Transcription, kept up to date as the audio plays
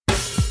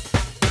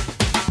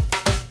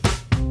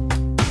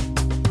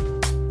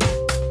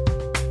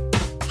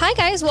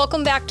Hi guys,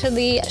 welcome back to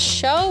the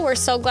show. We're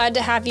so glad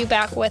to have you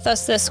back with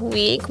us this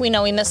week. We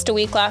know we missed a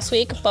week last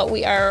week, but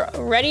we are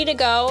ready to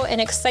go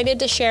and excited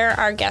to share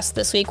our guest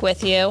this week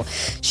with you.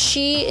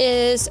 She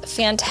is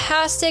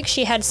fantastic.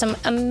 She had some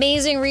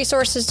amazing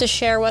resources to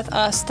share with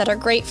us that are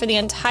great for the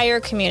entire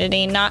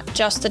community, not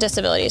just the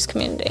disabilities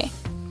community.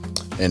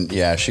 And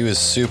yeah, she was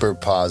super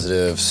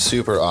positive,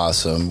 super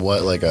awesome.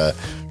 What like a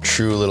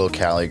true little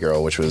Cali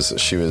girl,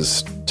 she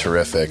was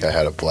terrific. I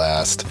had a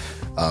blast.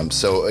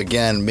 So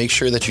again, make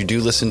sure that you do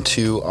listen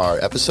to our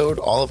episode.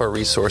 All of our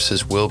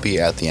resources will be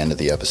at the end of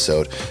the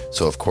episode.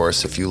 So of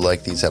course, if you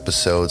like these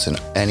episodes and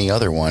any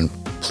other one,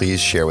 please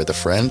share with a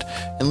friend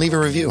and leave a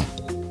review.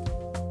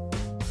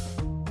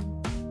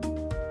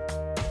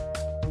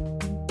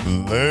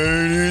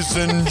 Ladies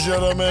and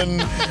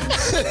gentlemen,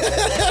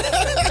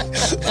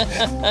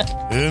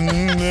 in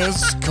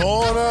this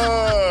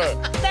corner,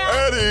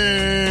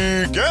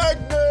 Eddie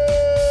Gagnon.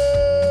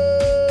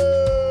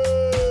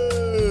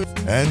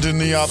 And in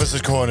the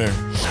opposite corner,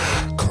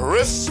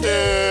 Kristen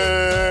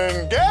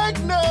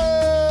Gagnon.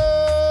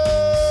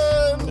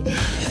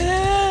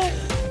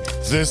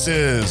 This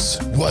is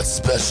What's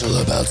Special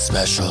About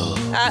Special.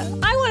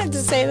 I wanted to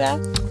say that.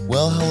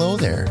 Well, hello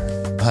there.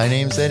 My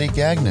name's Eddie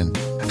Gagnon.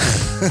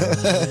 Eddie,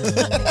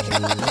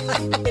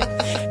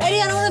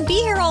 I don't want to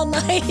be here all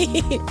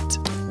night.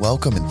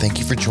 Welcome and thank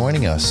you for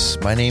joining us.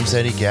 My name's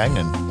Eddie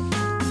Gagnon.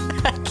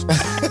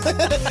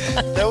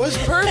 That was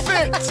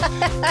perfect.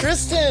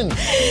 Kristen.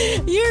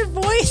 Your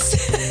voice.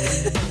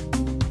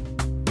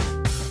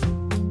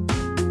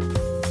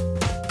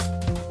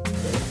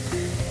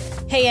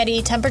 Hey,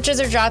 Eddie, temperatures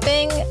are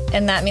dropping,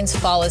 and that means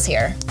fall is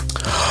here.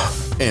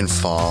 And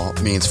fall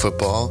means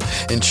football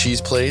and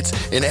cheese plates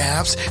and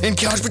apps and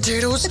couch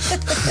potatoes.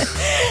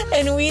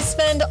 And we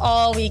spend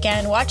all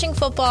weekend watching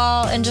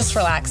football and just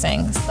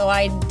relaxing. So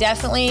I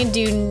definitely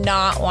do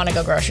not want to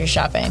go grocery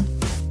shopping.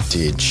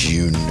 Did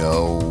you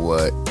know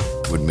what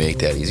would make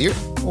that easier?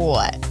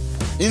 What?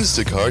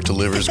 Instacart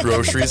delivers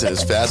groceries in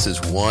as fast as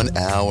 1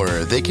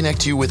 hour. They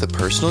connect you with a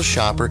personal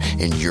shopper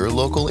in your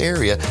local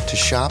area to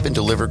shop and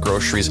deliver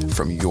groceries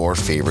from your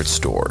favorite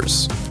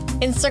stores.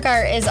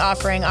 Instacart is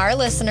offering our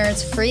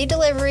listeners free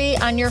delivery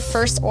on your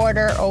first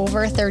order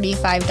over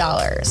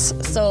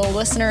 $35. So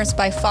listeners,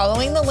 by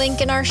following the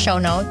link in our show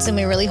notes, and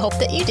we really hope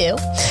that you do,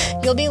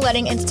 you'll be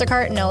letting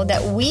Instacart know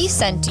that we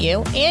sent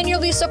you and you'll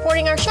be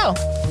supporting our show.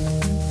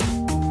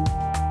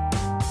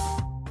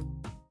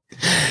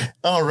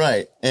 All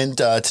right. And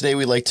today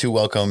we'd like to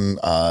welcome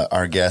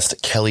our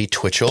guest, Kelly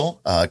Twitchell.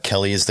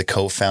 Kelly is the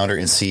co-founder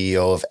and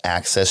CEO of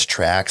Access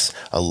Tracks,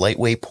 a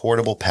lightweight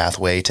portable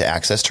pathway to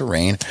access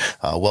terrain.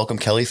 Welcome,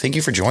 Kelly. Thank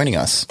you for joining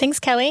us. Thanks,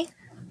 Kelly.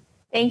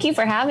 Thank you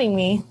for having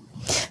me.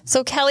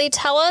 So, Kelly,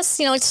 tell us,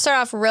 let's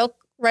start off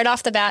right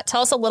off the bat.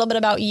 Tell us a little bit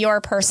about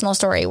your personal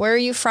story. Where are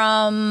you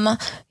from?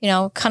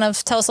 Kind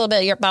of tell us a little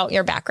bit about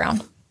your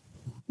background.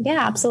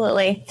 Yeah,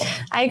 absolutely.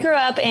 I grew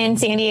up in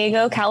San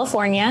Diego,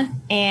 California,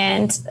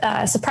 and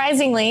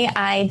surprisingly,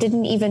 I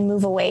didn't even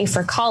move away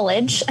for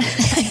college.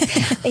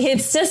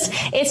 It's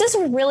just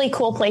a really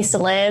cool place to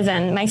live,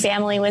 and my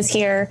family was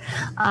here.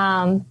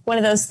 One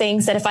of those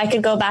things that if I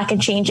could go back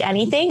and change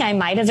anything, I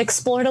might have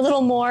explored a little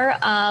more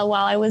while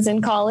I was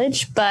in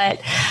college. But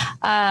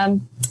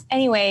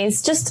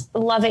anyways, just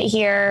love it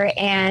here.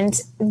 And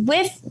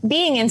with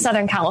being in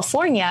Southern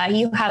California,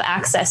 you have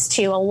access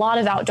to a lot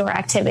of outdoor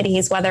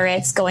activities, whether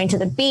it's going to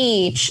the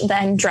beach,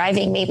 then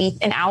driving maybe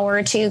an hour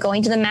or two,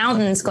 going to the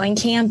mountains, going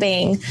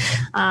camping,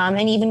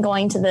 and even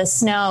going to the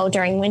snow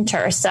during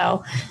winter.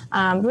 So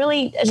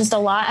really just a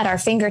lot at our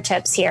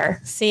fingertips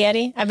here. See,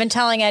 Eddie? I've been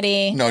telling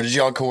Eddie. No, did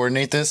y'all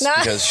coordinate this? No.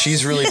 Because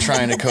she's really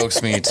trying to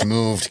coax me to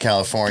move to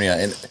California.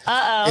 And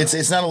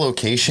it's not a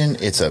location.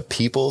 It's a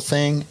people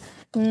thing.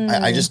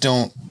 I just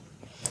don't.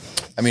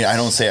 I'm not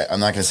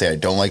going to say I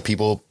don't like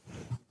people,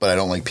 but I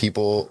don't like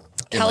people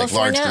in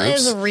California like large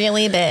groups. is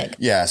really big.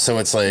 Yeah. So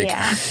it's like,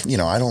 I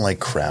don't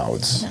like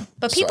crowds. No.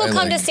 But people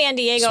come to San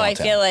Diego, I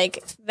feel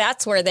like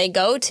that's where they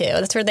go to.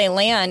 That's where they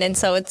land. And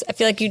so I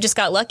feel like you just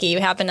got lucky. You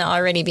happen to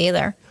already be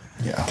there.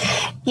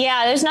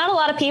 Yeah, there's not a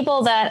lot of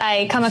people that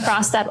I come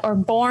across that are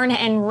born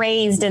and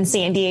raised in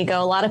San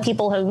Diego. A lot of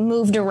people have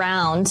moved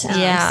around. So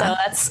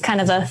that's kind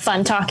of a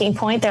fun talking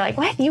point. They're like,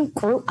 what? You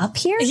grew up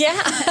here?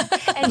 Yeah.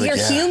 And you're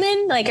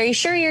human? Like, are you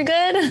sure you're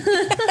good?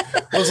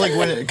 Well, it's like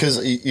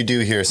because you do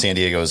hear San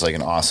Diego is like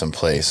an awesome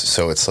place.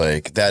 So it's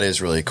like, that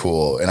is really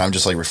cool. And I'm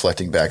just like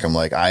reflecting back. I'm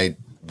like, I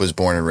was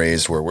born and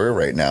raised where we're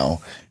right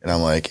now. And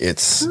I'm like,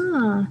 it's...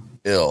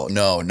 ill.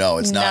 No,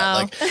 it's not.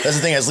 Like,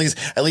 that's the thing.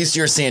 At least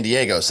you're San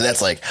Diego, so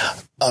that's like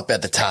up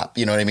at the top.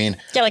 You know what I mean?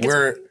 Yeah, like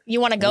you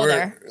want to go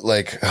there.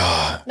 Like,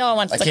 no one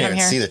wants to come here. I can't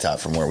even see the top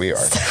from where we are.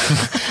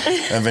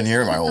 I've been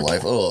here my whole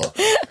life.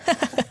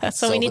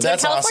 So we need to go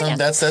to California.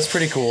 Awesome. That's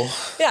pretty cool.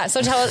 Yeah.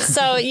 So tell us.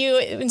 So you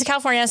went to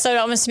California.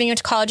 So I'm assuming you went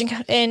to college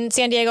in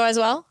San Diego as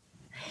well.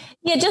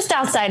 Yeah, just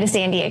outside of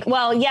San Diego.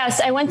 Well,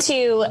 yes, I went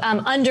to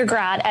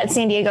undergrad at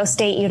San Diego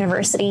State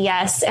University.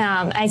 Yes,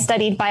 I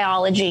studied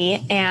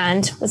biology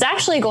and was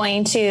actually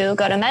going to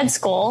go to med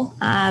school.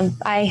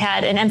 I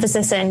had an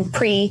emphasis in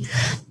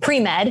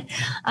pre-med,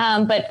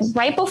 but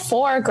right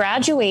before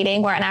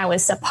graduating, when I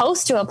was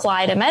supposed to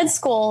apply to med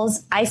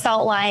schools, I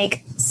felt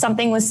like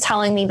something was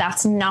telling me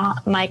that's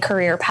not my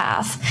career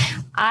path.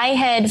 I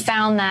had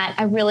found that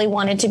I really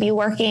wanted to be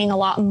working a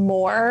lot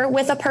more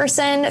with a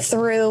person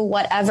through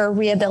whatever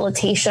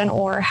rehabilitation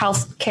or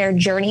healthcare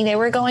journey they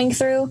were going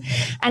through.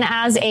 And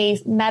as a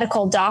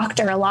medical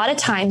doctor, a lot of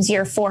times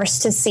you're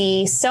forced to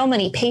see so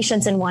many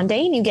patients in one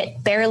day and you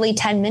get barely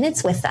 10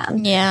 minutes with them.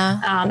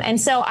 Yeah. And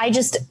so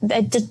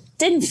it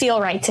didn't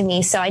feel right to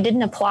me. So I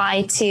didn't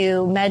apply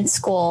to med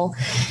school.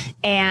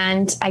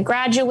 And I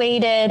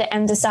graduated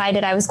and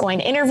decided I was going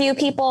to interview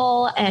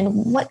people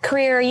and what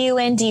career are you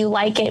in? Do you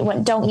like it?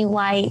 What don't you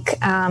like?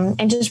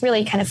 And just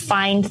really kind of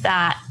find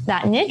that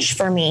niche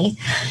for me.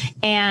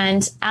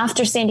 And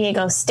after San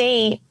Diego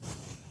State,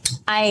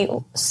 I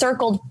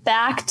circled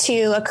back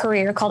to a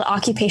career called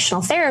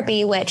occupational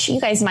therapy, which you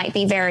guys might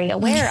be very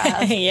aware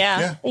of.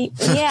 Yeah.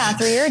 Yeah.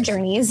 Through your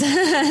journeys.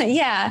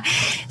 Yeah.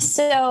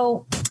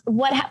 So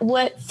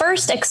what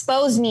first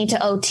exposed me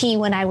to OT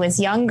when I was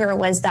younger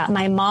was that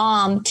my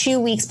mom, 2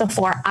 weeks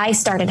before I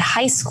started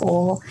high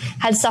school,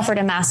 had suffered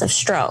a massive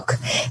stroke.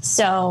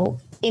 So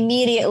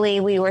immediately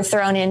we were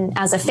thrown in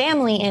as a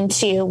family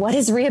into what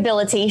is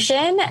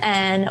rehabilitation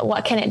and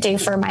what can it do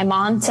for my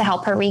mom to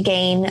help her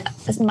regain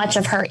as much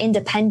of her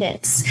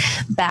independence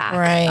back.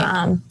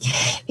 Right.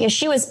 Because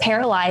she was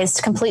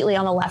paralyzed completely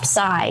on the left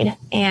side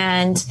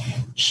and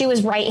she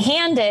was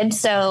right-handed.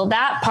 So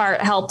that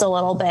part helped a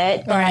little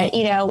bit. Right.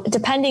 But,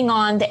 depending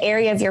on the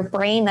area of your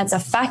brain that's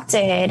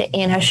affected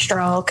in a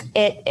stroke,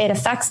 it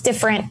affects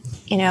different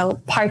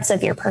parts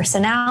of your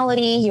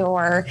personality,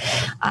 your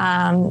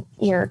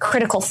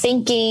critical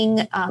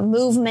thinking,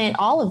 movement,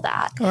 all of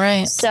that.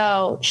 Right.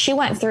 So she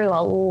went through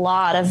a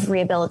lot of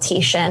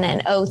rehabilitation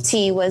and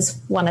OT was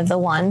one of the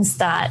ones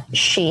that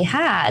she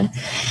had.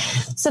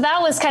 So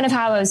that was kind of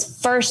how I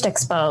was first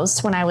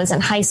exposed when I was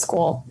in high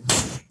school.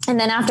 And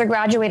then after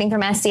graduating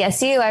from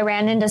SDSU, I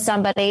ran into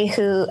somebody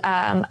who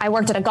I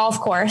worked at a golf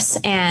course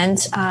and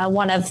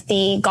one of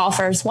the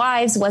golfers'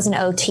 wives was an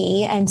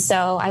OT. And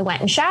so I went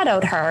and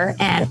shadowed her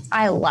and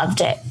I loved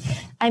it.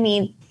 I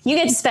mean, you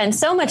get to spend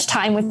so much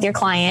time with your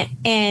client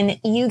and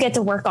you get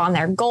to work on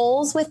their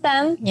goals with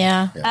them.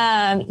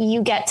 Yeah.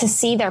 You get to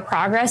see their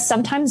progress,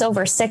 sometimes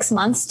over 6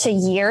 months to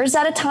years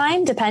at a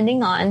time,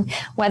 depending on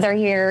whether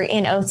you're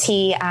in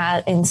OT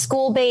in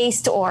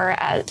school-based or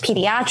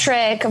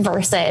pediatric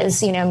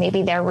versus,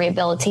 maybe they're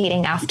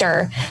rehabilitating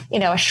after,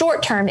 a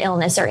short-term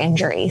illness or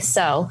injury.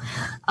 So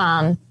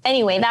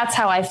anyway, that's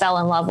how I fell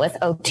in love with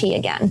OT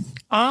again.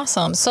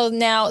 Awesome. So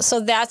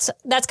that's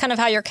kind of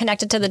how you're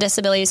connected to the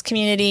disabilities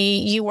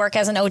community. You work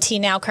as an OT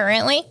now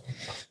currently?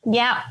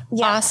 Yeah.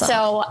 Awesome.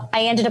 So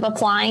I ended up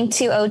applying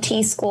to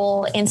OT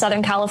school in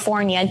Southern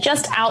California,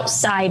 just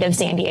outside of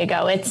San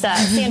Diego. It's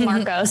San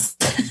Marcos.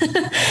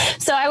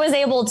 So I was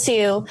able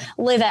to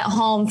live at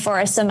home for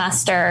a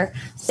semester,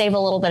 save a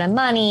little bit of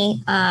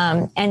money.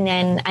 And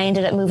then I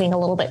ended up moving a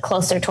little bit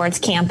closer towards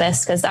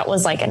campus because that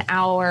was like an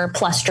hour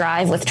plus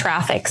drive with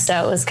traffic.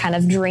 So it was kind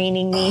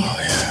draining me. Oh,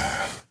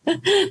 yeah.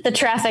 The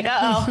traffic.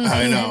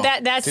 I know.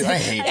 That's Dude, I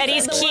hate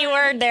Eddie's that.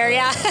 keyword there.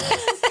 Yeah.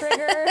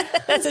 Trigger.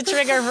 That's a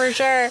trigger for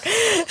sure.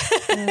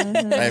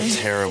 Mm-hmm. I have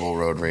terrible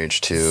road rage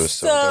too,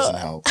 so it doesn't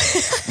help.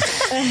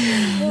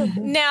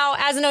 Now,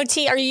 as an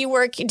OT,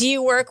 do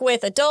you work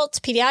with adults,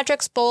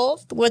 pediatrics,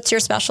 both? What's your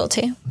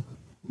specialty?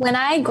 When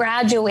I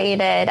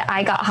graduated,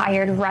 I got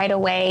hired right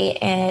away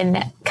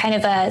in kind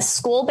of a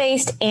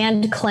school-based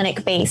and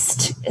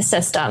clinic-based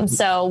system.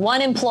 So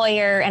one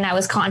employer, and I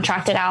was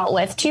contracted out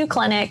with 2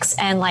 clinics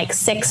and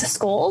 6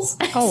 schools.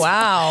 Oh,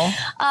 wow.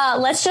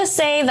 Let's just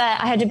say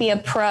that I had to be a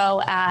pro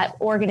at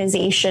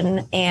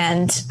organization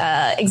and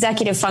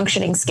executive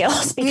functioning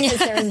skills because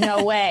there's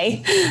no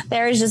way.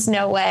 There is just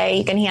no way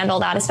you can handle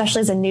that,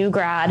 especially as a new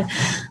grad.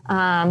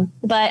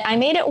 But I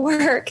made it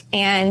work,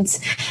 and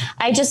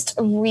I just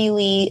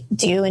really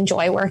do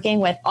enjoy working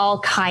with all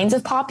kinds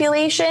of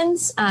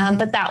populations.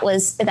 But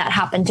that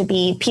happened to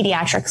be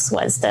pediatrics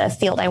was the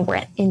field I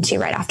went into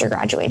right after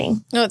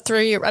graduating. No,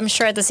 I'm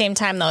sure at the same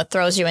time, though, it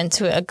throws you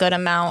into a good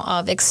amount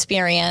of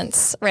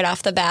experience right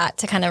off the bat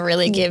to kind of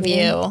really give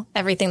you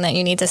everything that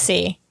you need to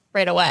see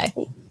right away.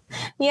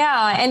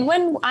 Yeah. And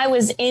when I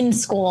was in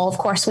school, of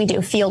course, we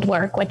do field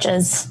work, which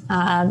is,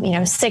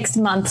 6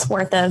 months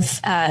worth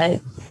of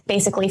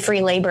basically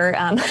free labor.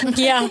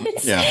 Yeah.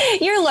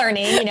 You're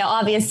learning,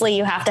 obviously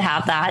you have to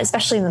have that,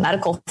 especially in the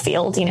medical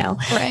field,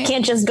 Right.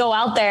 Can't just go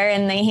out there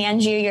and they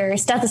hand you your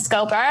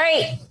stethoscope. All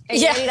right. Are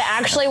you ready to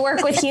actually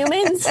work with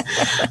humans?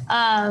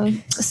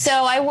 So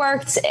I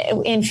worked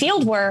in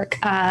field work,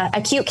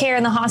 acute care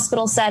in the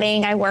hospital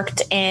setting. I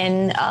worked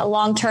in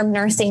long-term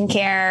nursing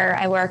care.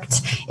 I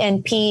worked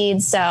in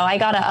peds. So I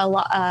got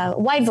a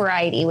wide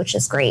variety, which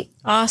is great.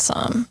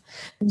 Awesome.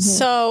 Mm-hmm.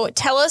 So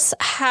tell us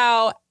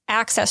how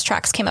Access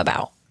Tracks came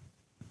about.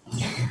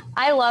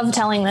 I love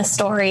telling this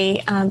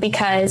story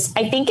because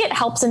I think it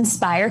helps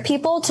inspire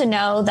people to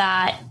know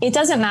that it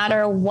doesn't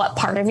matter what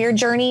part of your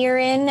journey you're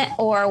in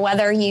or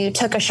whether you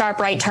took a sharp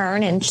right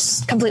turn and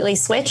just completely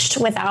switched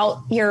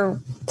without your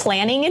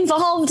planning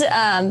involved,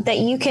 that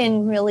you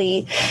can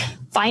really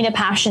find a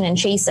passion and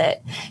chase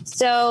it.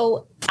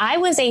 So I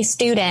was a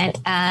student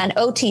at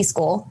OT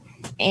school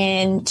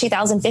in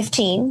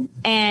 2015,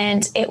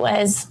 and it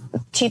was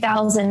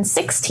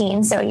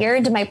 2016, so a year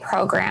into my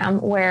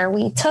program, where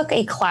we took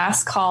a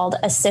class called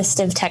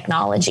Assistive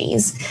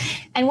Technologies.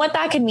 And what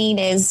that could mean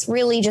is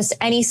really just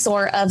any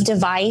sort of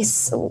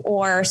device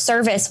or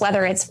service,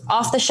 whether it's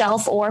off the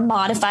shelf or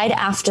modified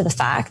after the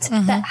fact,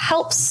 that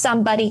helps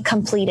somebody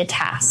complete a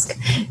task.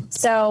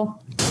 So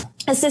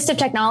assistive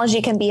technology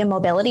can be a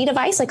mobility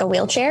device like a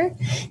wheelchair.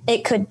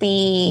 It could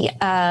be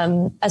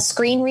a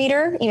screen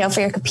reader, for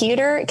your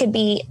computer. It could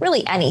be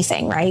really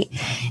anything, right?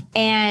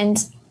 And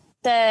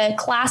the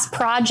class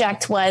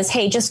project was,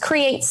 hey, just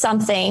create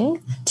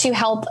something to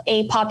help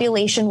a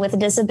population with a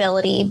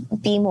disability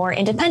be more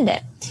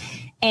independent.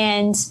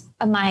 And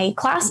my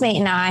classmate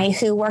and I,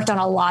 who worked on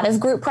a lot of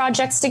group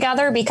projects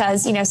together,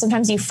 because,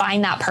 sometimes you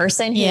find that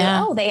person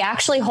who, they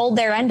actually hold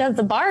their end of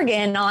the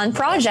bargain on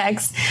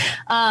projects.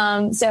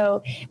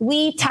 So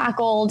we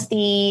tackled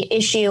the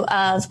issue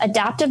of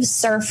adaptive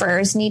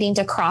surfers needing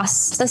to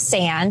cross the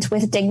sand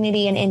with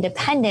dignity and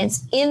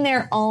independence in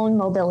their own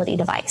mobility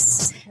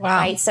device. Wow.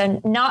 Right. So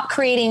not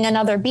creating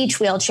another beach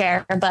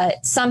wheelchair,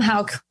 but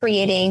somehow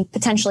creating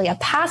potentially a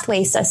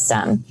pathway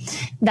system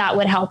that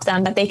would help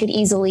them, that they could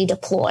easily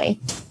deploy.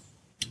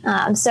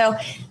 So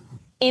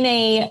in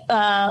a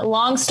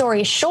long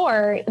story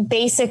short,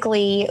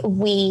 basically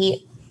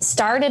we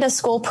started a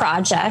school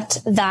project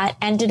that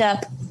ended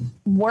up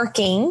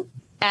working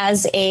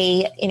as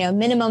a,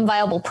 minimum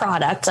viable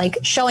product, like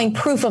showing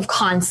proof of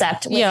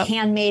concept with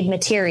handmade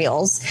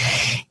materials.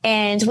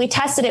 And we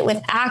tested it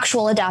with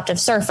actual adaptive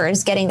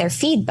surfers getting their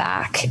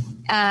feedback.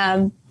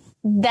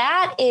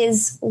 That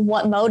is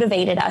what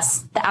motivated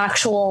us, the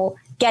actual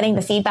getting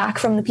the feedback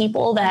from the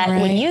people that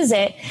would use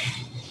it.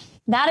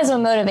 That is what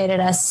motivated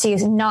us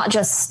to not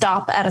just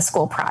stop at a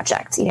school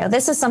project.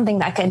 This is something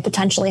that could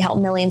potentially help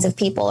millions of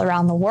people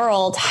around the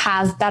world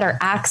have better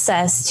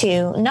access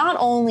to not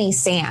only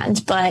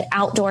sand, but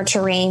outdoor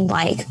terrain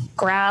like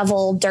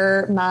gravel,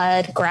 dirt,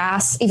 mud,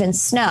 grass, even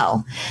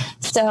snow.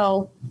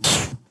 So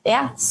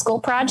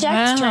school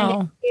project,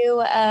 trying to do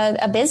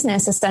a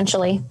business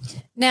essentially.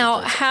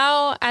 Now,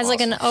 how, as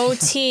like an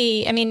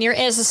OT, you're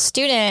as a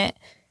student,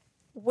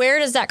 where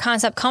does that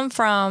concept come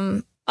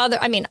from?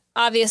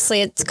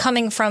 Obviously it's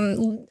coming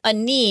from a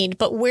need,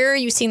 but where are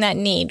you seeing that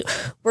need?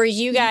 Were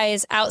you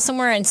guys out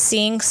somewhere and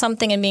seeing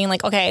something and being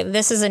like, okay,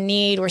 this is a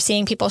need, we're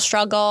seeing people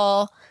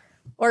struggle?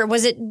 Or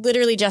was it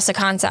literally just a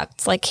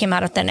concept, like came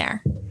out of thin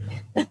air?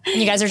 And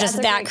you guys are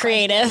just that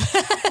creative.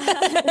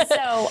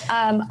 So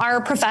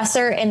our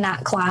professor in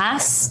that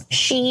class,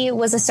 she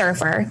was a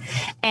surfer,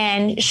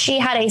 and she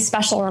had a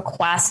special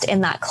request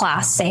in that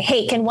class say,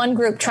 hey, can one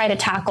group try to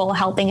tackle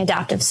helping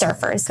adaptive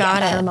surfers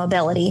get better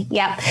mobility?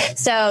 Yep.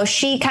 So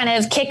she kind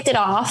of kicked it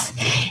off,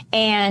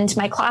 and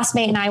my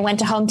classmate and I went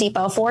to Home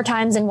Depot 4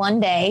 times in one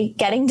day,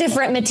 getting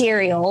different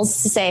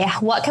materials to say,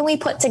 what can we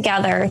put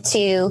together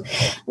to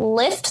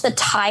lift the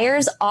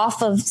tires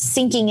off of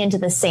sinking into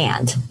the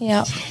sand?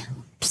 Yeah.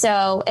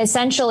 So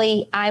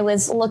essentially, I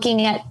was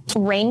looking at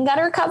rain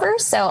gutter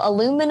covers, so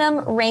aluminum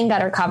rain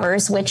gutter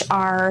covers, which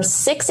are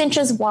 6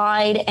 inches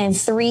wide and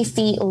 3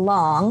 feet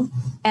long.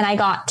 And I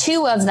got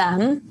 2 of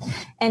them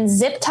and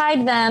zip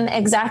tied them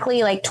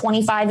exactly like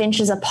 25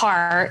 inches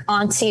apart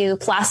onto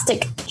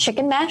plastic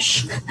chicken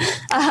mesh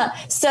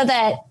so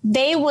that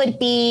they would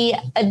be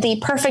the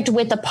perfect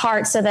width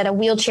apart so that a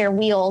wheelchair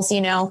wheels,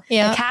 the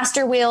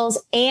caster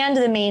wheels and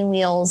the main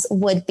wheels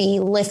would be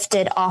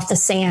lifted off the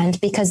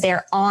sand because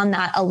they're on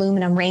that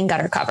aluminum rain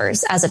gutter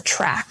covers as a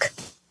track.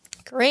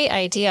 Great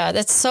idea.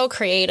 That's so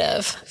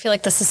creative. I feel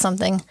like this is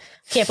something.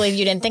 Can't believe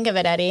you didn't think of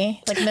it,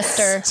 Eddie. Like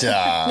Mr.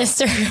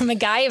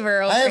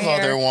 MacGyver over here. I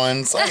have other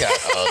ones. I got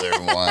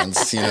other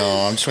ones.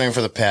 I'm just waiting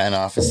for the patent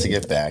office to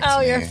get back to me. Oh,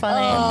 you're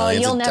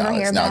funny. You'll never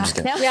hear back.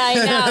 Yeah, I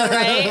know,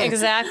 right?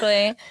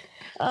 Exactly.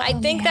 I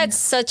think that's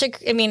such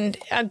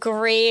a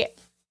great,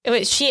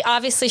 she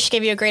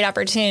gave you a great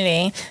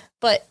opportunity,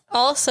 but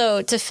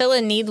also to fill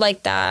a need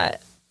like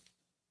that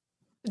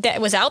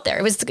was out there.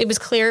 It was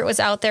clear it was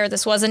out there.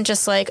 This wasn't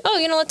just like,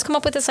 let's come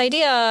up with this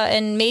idea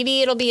and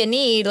maybe it'll be a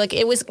need. Like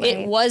it was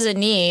a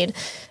need.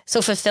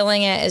 So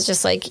fulfilling it is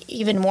just like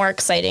even more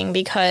exciting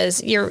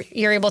because you're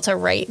able to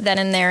right then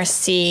and there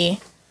see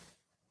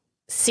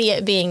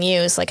it being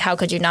used. Like how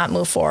could you not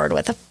move forward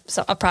with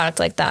a product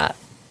like that?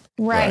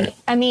 Right.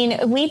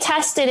 We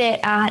tested it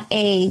at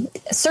a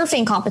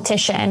surfing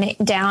competition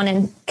down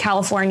in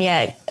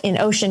California in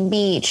Ocean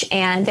Beach,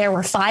 and there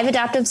were 5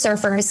 adaptive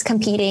surfers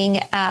competing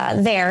in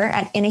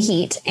a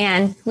heat.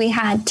 And we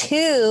had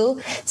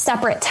 2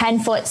 separate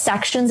 10-foot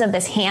sections of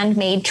this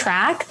handmade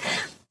track.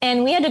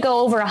 and we had to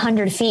go over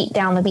 100 feet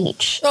down the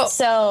beach. Oh.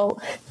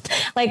 So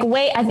like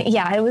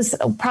it was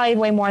probably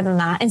way more than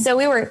that. And so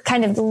we were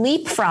kind of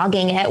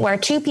leapfrogging it, where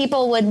two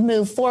people would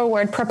move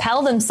forward,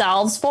 propel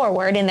themselves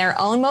forward in their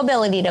own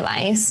mobility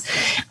device.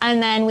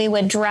 And then we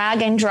would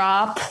drag and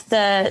drop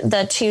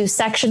the two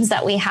sections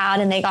that we had,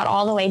 and they got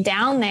all the way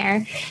down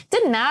there.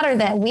 Didn't matter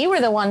that we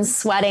were the ones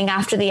sweating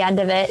after the end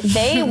of it.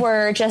 They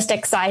were just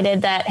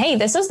excited that, hey,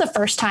 this is the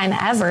first time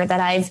ever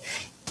that I've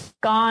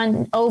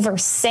gone over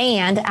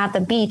sand at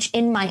the beach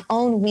in my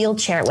own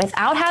wheelchair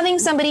without having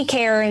somebody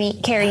carry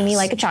me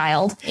like a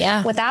child,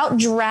 without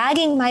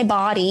dragging my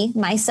body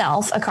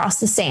myself across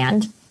the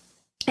sand,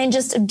 and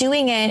just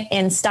doing it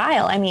in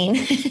style. I mean,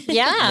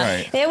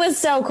 It was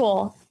so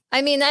cool.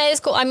 I mean, that is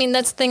cool. I mean,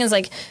 that's the thing is,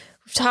 like,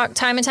 we've talked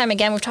time and time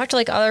again, we've talked to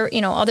like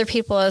other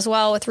people as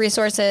well with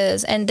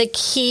resources, and the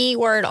key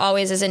word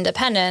always is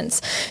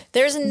independence.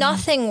 There's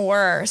nothing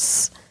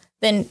worse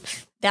than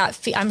that.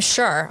 I'm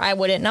sure, I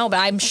wouldn't know, but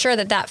I'm sure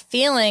that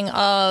feeling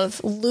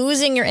of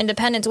losing your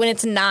independence when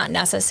it's not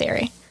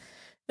necessary.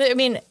 I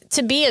mean,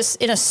 to be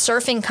in a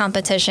surfing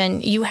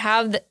competition, you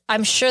have,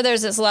 I'm sure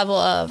there's this level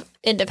of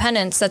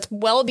independence that's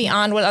well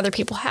beyond what other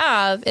people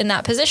have in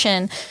that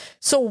position.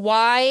 So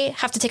why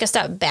have to take a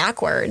step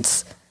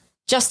backwards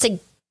just to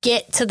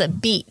get to the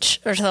beach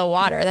or to the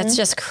water? That's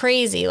just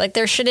crazy. Like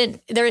it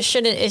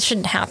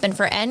shouldn't happen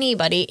for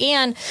anybody.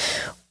 And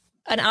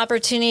an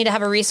opportunity to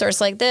have a resource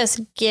like this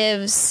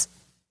gives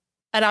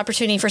an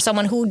opportunity for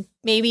someone who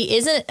maybe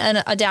isn't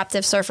an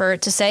adaptive surfer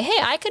to say, hey,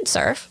 I could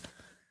surf.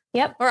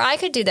 Yep. Or I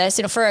could do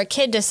this, for a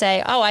kid to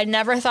say, oh, I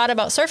never thought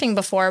about surfing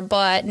before,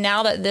 but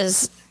now that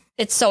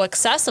it's so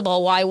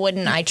accessible, why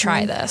wouldn't I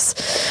try this?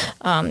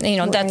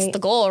 That's the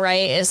goal,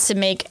 right? Is to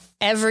make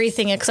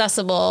everything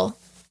accessible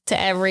to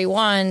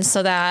everyone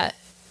so that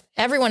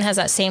everyone has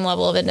that same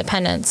level of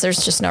independence.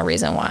 There's just no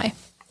reason why.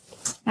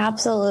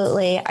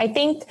 Absolutely. I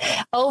think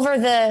over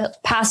the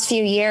past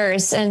few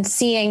years and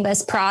seeing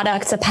this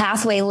product, a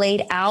pathway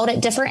laid out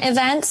at different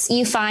events,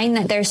 you find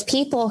that there's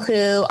people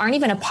who aren't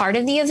even a part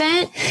of the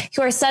event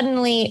who are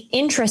suddenly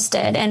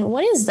interested. And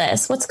what is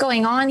this? What's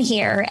going on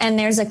here? And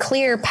there's a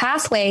clear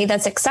pathway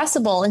that's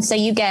accessible. And so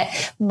you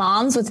get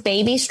moms with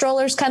baby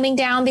strollers coming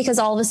down because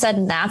all of a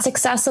sudden that's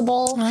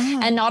accessible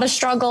and not a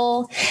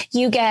struggle.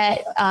 You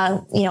get,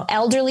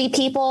 elderly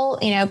people,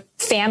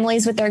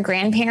 families with their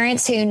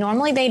grandparents who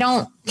normally they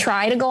don't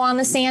try to go on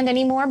the sand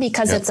anymore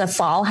because it's a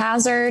fall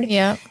hazard.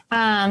 Yeah.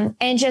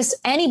 And just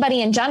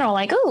anybody in general,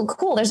 like, oh,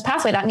 cool, there's a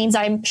pathway. That means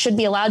I should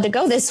be allowed to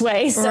go this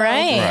way. So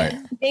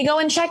they go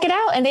and check it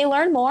out and they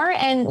learn more.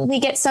 And we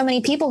get so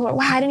many people who are,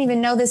 wow, I didn't even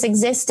know this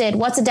existed.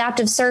 What's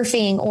adaptive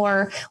surfing,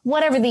 or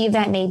whatever the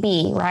event may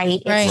be,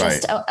 right? It's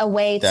just a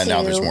way that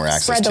now there's more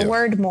access spread the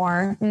word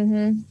more.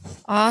 Mm-hmm.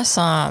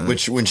 Awesome.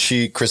 Which when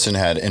Kristen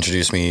had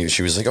introduced me,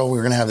 she was like, oh,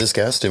 we're going to have this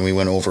guest. And we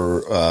went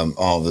over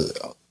all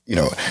the,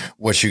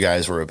 what you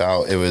guys were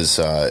about. It was,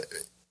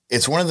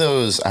 it's one of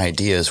those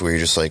ideas where you're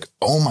just like,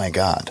 oh my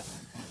God,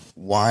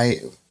 why?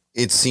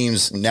 It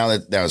seems now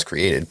that was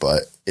created,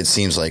 but it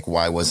seems like,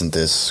 why wasn't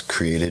this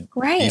created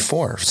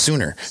before,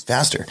 sooner,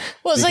 faster?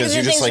 Well, it's because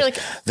you're just like,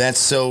 that's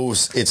so,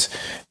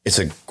 it's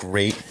a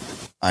great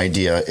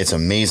idea. It's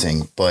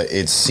amazing, but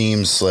it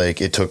seems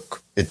like it took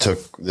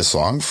this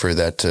long for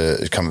that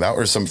to come about,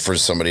 or for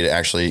somebody to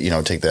actually,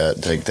 take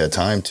that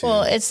time to.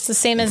 Well, it's the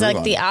same as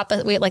like the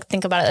opposite. We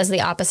think about it as the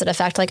opposite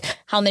effect. Like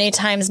how many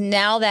times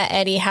now that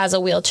Eddie has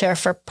a wheelchair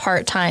for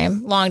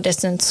part-time, long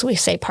distance, we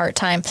say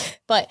part-time,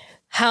 but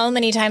how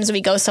many times do we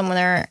go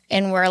somewhere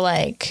and we're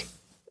like,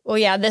 well,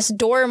 yeah, this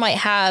door might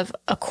have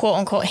a quote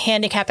unquote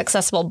handicap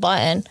accessible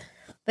button,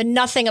 but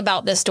nothing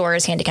about this door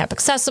is handicap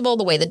accessible,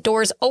 the way the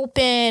doors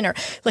open or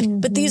like,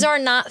 but these are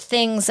not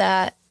things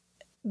that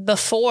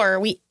before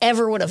we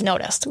ever would have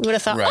noticed. We would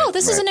have thought,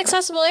 this is an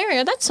accessible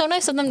area. That's so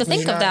nice of them to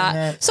think of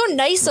that. So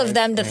nice of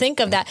them to think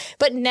of that.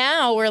 But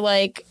now we're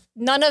like,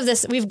 none of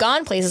this, we've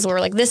gone places where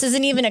we're like, this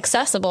isn't even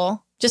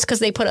accessible. Just because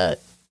they put a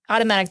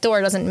automatic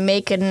door doesn't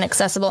make it an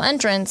accessible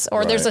entrance,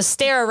 or there's a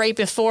stair right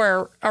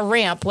before a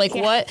ramp. Like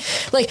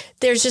what? Like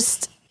there's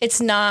just,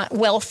 it's not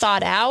well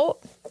thought out.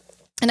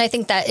 And I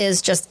think that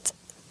is just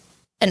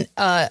an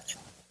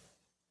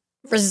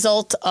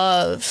result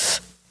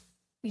of,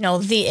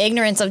 the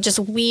ignorance of just,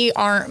 we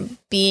aren't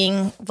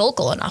being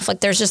vocal enough.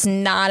 Like there's just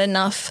not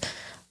enough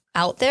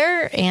out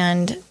there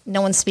and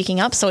no one's speaking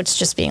up. So it's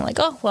just being like,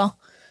 oh, well,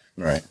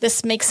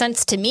 this makes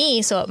sense to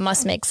me, so it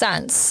must make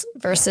sense,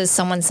 versus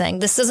someone saying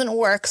this doesn't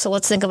work, so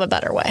let's think of a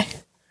better way.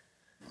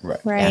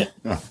 Right.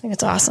 Yeah. I think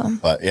it's awesome.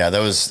 But yeah, it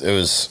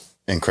was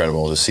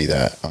incredible to see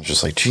that. I was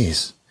just like,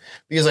 geez,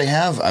 because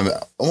I'm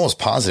almost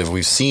positive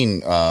we've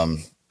seen,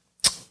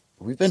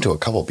 we've been to a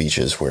couple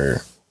beaches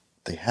where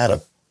they had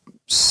a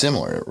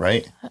similar,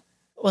 right?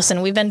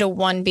 Listen, we've been to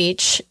one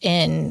beach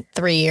in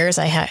 3 years.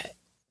 The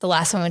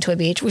last time we went to a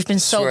beach. We've been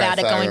so bad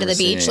at going to the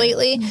beach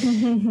lately.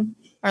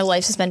 Our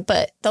life has been,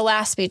 but the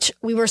last beach,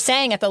 we were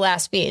saying at the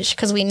last beach,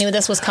 because we knew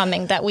this was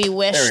coming, that we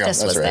wish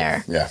this was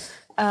there. Yeah.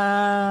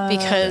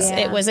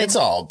 because it's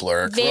all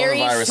blur.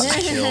 Coronavirus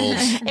is killed.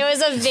 It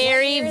was a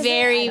very,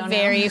 very,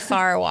 very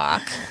far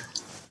walk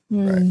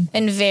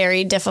and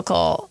very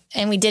difficult.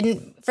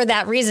 And for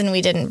that reason,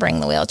 we didn't bring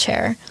the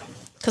wheelchair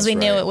because we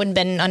knew it wouldn't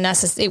have been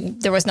unnecessary.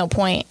 There was no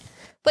point.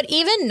 But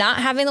even not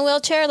having the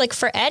wheelchair, like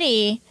for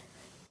Eddie,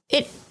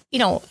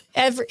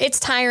 it's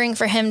tiring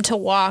for him to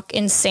walk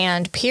in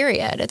sand,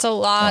 period. It's a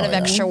lot of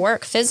extra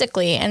work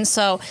physically. And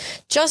so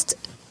just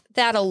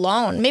that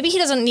alone, maybe he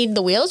doesn't need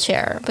the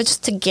wheelchair, but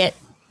just to get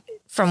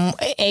from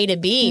A to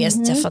B is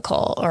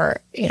difficult,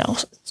 or,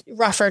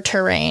 rougher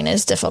terrain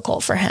is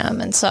difficult for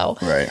him. And so,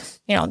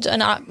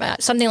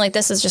 something like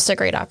this is just a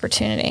great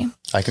opportunity.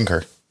 I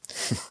concur.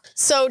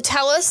 So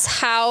tell us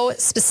how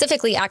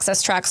specifically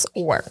Access Tracks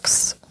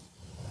works.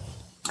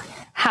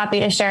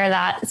 Happy to share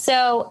that.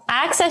 So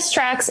Access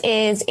Tracks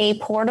is a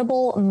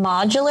portable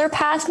modular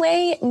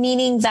pathway,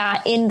 meaning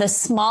that in the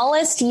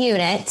smallest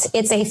unit,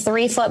 it's a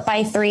 3 foot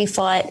by 3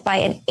 foot by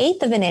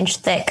 1/8 of an inch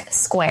thick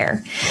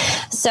square.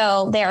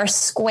 So there are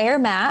square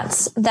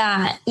mats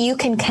that you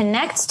can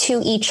connect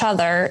to each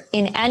other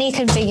in any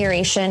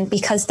configuration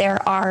because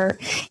there are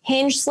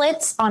hinge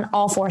slits on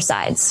all 4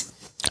 sides.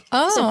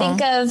 So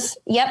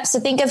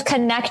think of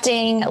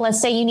connecting,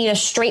 let's say you need a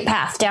straight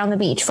path down the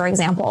beach, for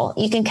example.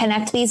 You can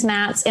connect these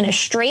mats in a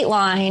straight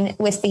line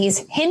with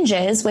these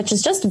hinges, which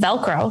is just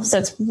Velcro. So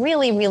it's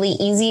really, really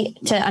easy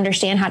to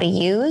understand how to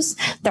use.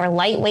 They're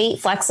lightweight,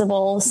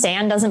 flexible,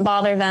 sand doesn't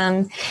bother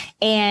them.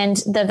 And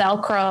the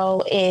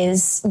Velcro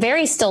is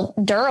very still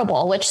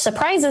durable, which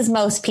surprises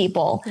most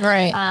people.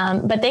 Right.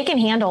 But they can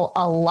handle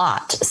a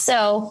lot.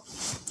 So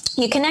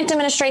you connect them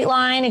in a straight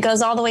line. It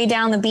goes all the way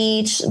down the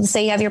beach.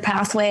 Say you have your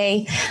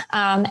pathway.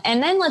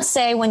 And then let's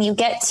say when you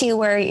get to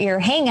where your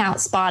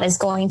hangout spot is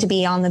going to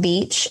be on the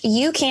beach,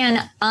 you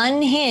can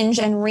unhinge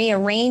and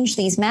rearrange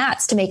these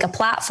mats to make a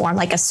platform,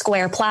 like a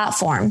square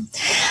platform.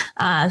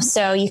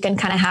 So you can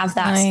kind of have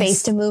that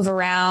space to move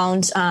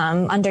around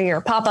under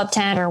your pop-up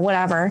tent or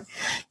whatever.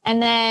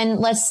 And then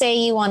let's say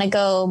you want to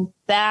go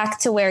back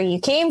to where you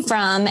came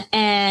from,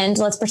 and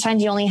let's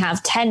pretend you only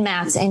have 10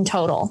 mats in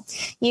total.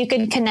 You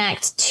could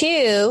connect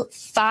 2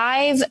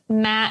 5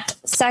 mat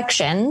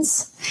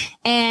sections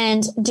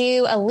and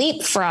do a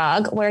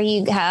leapfrog where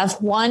you have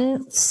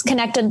one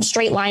connected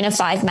straight line of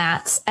 5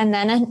 mats and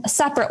then a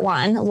separate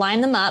one,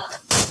 line them up.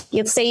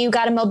 You say you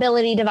got a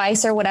mobility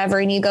device or whatever,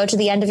 and you go to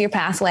the end of your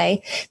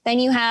pathway. Then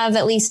you have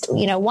at least,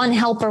 one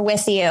helper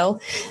with you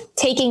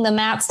taking the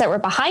mats that were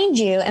behind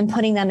you and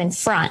putting them in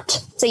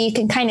front. So you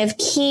can kind of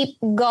keep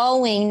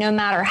going no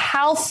matter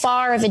how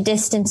far of a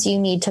distance you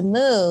need to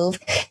move.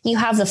 You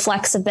have the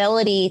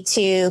flexibility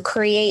to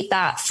create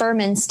that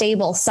firm and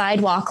stable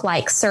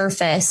sidewalk-like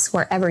surface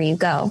wherever you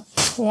go.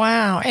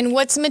 Wow. And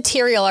what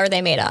material are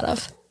they made out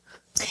of?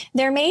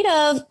 They're made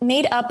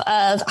up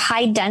of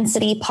high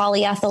density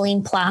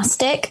polyethylene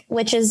plastic,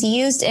 which is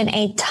used in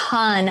a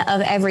ton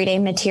of everyday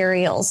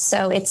materials.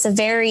 So it's a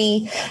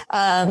very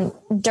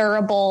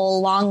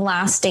durable, long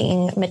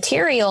lasting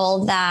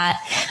material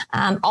that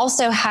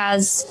also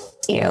has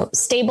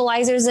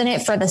stabilizers in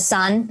it for the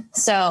sun.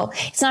 So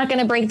it's not going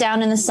to break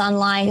down in the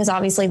sunlight, because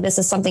obviously this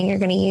is something you're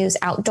going to use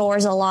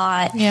outdoors a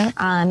lot. Yeah.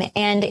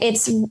 And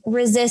it's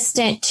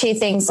resistant to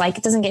things like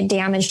it doesn't get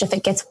damaged if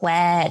it gets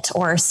wet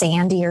or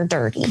sandy or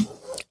dirty.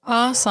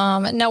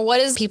 Awesome. Now,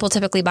 what is people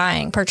typically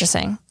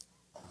purchasing?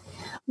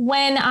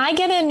 When I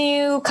get a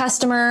new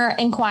customer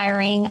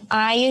inquiring,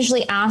 I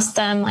usually ask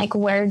them,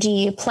 where do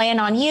you plan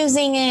on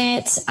using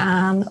it?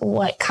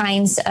 What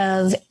kinds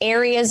of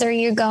areas are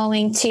you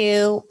going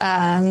to?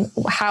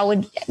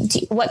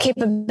 What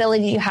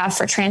capability do you have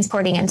for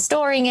transporting and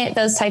storing it?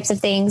 Those types of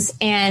things.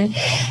 And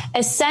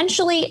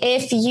essentially,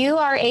 if you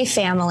are a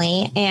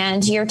family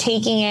and you're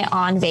taking it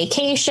on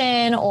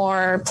vacation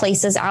or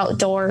places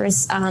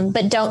outdoors,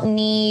 but don't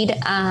need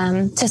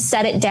to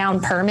set it down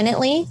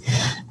permanently,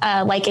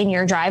 like in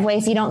your driveway,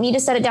 if you don't need to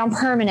set it down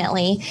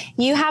permanently,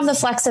 you have the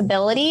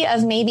flexibility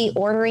of maybe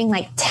ordering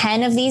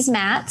 10 of these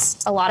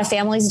mats. A lot of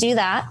families do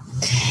that.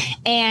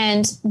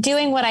 And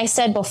doing what I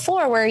said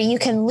before, where you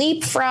can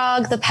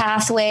leapfrog the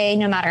pathway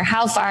no matter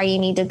how far you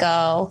need to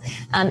go.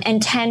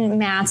 And 10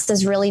 mats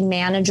is really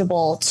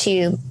manageable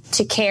to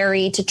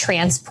carry, to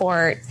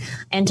transport,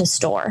 and to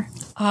store.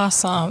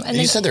 Awesome. And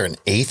you said they're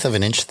 1/8 of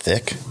an inch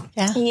thick?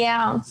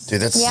 Yeah.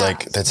 Dude,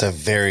 that's a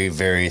very,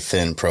 very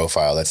thin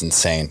profile. That's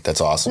insane. That's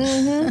awesome.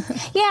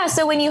 Mm-hmm. Yeah.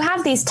 So when you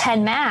have these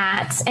 10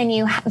 mats and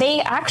they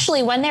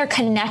actually, when they're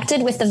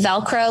connected with the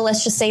Velcro,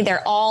 let's just say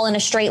they're all in a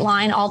straight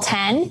line, all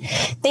 10,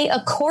 they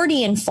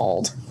accordion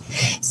fold.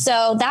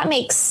 So that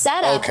makes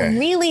setup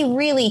really,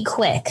 really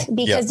quick,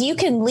 because you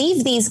can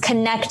leave these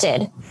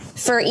connected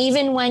for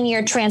even when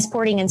you're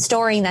transporting and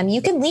storing them.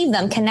 You can leave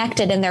them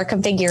connected in their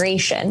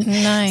configuration.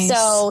 Nice.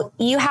 So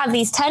you have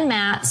these 10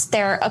 mats,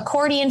 they're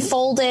accordion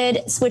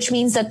folded, which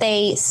means that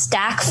they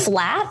stack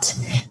flat.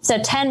 So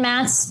 10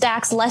 mats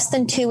stacks less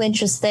than 2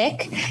 inches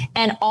thick,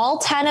 and all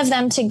 10 of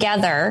them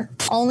together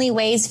only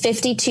weighs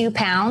 52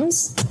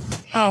 pounds.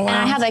 Oh, wow. And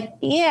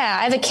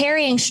I have a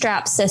carrying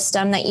strap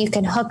system that you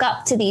can hook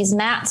up to these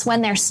mats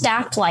when they're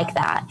stacked like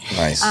that.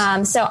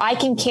 Nice. So I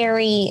can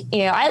carry,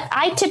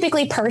 I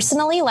typically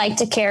personally like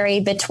to carry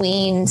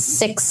between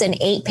 6 and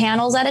 8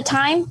 panels at a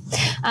time.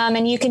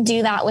 And you can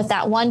do that with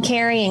that one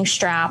carrying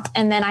strap.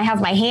 And then I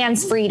have my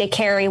hands free to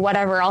carry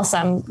whatever else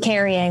I'm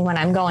carrying when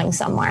I'm going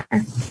somewhere.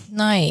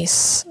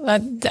 Nice. I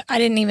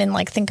didn't even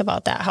think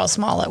about that, how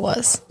small it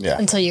was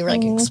until you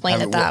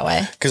explained it that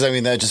way. Because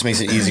that just makes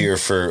it easier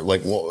for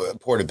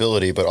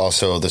portability, but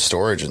also the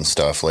storage and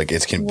stuff.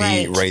 It can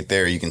be right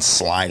there. You can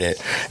slide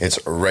it.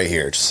 It's right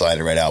here. Just slide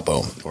it right out.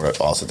 Boom. We're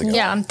all set to go.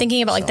 Yeah, I'm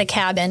thinking about the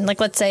cabin.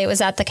 Let's say it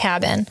was at the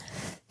cabin.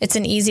 It's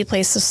an easy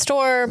place to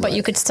store, but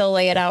you could still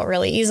lay it out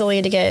really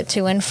easily to get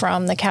to and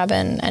from the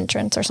cabin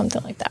entrance or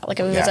something like that. If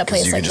it was a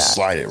place you like can just that.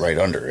 slide it right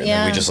under. And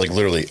then we just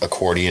literally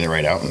accordion it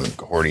right out and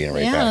accordion it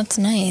right back. Yeah, that's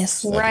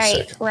nice.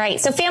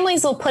 Right. So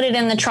families will put it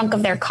in the trunk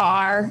of their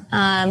car,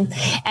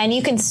 and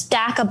you can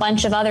stack a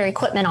bunch of other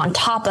equipment on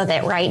top of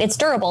it, right? It's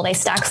durable. They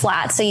stack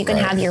flat. So you can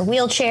have your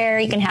wheelchair,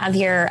 you can have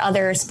your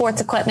other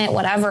sports equipment,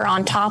 whatever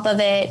on top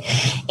of it.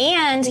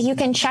 And you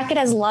can check it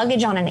as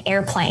luggage on an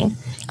airplane.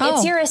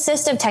 It's your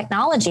assistive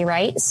technology,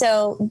 right?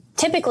 So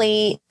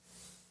typically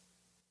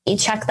you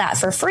check that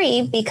for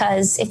free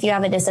because if you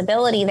have a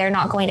disability, they're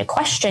not going to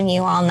question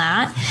you on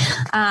that.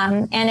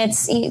 And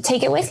you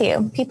take it with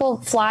you. People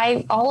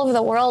fly all over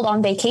the world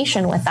on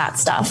vacation with that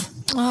stuff.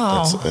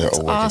 Oh, that's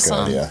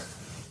awesome. Good idea.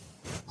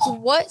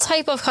 What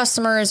type of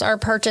customers are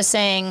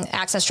purchasing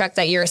Access Trek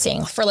that you're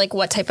seeing for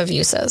what type of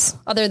uses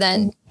other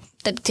than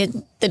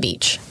the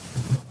beach?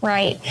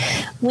 Right.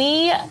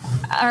 We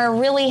are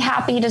really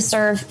happy to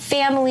serve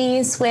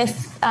families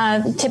with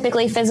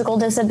typically physical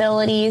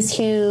disabilities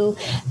who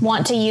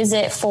want to use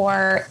it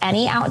for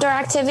any outdoor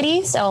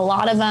activity. So a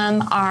lot of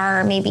them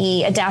are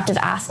maybe adaptive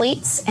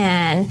athletes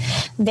and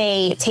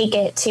they take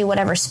it to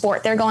whatever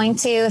sport they're going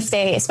to,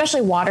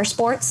 especially water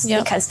sports,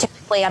 because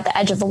typically at the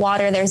edge of the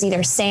water, there's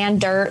either sand,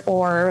 dirt,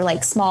 or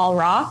small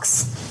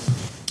rocks.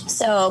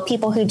 So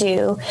people who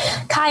do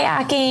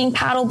kayaking,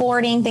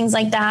 paddleboarding, things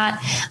like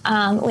that.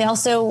 We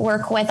also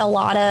work with a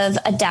lot of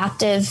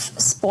adaptive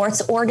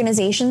sports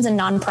organizations and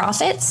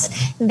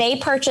nonprofits. They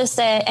purchase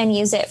it and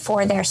use it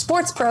for their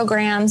sports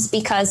programs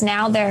because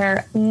now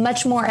they're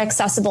much more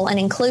accessible and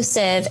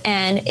inclusive.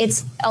 And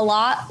it's a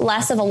lot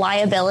less of a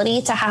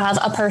liability to have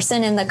a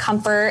person in the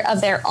comfort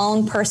of their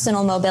own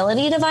personal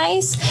mobility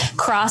device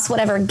cross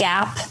whatever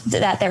gap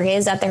that there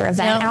is at their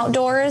event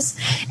outdoors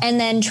and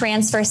then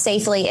transfer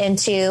safely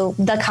into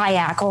the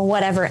kayak or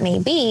whatever it may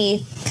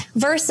be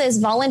versus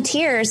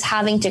volunteers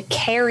having to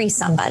carry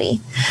somebody.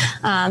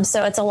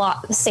 So it's a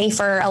lot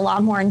safer, a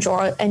lot more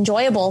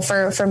enjoyable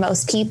for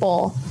most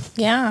people.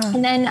 Yeah.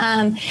 And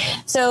then,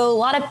 so a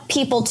lot of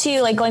people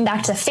too, going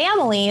back to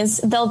families,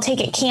 they'll take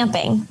it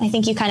camping. I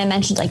think you kind of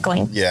mentioned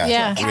going to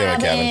a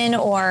cabin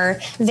or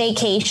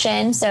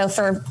vacation. So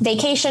for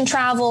vacation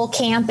travel,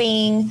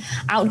 camping,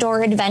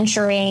 outdoor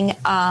adventuring,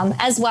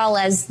 as well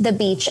as the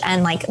beach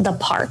and the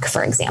park,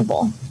 for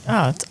example.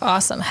 Oh, it's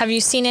awesome. Have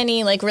you seen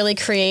any really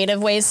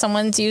creative ways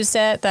someone's used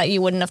it that you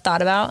wouldn't have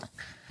thought about?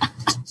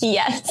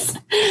 Yes.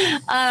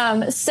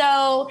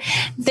 So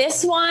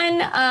this one,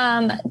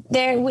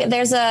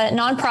 there's a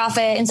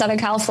nonprofit in Southern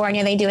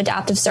California. They do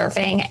adaptive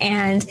surfing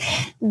and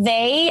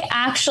they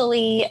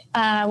actually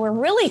were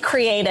really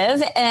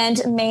creative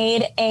and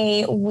made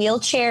a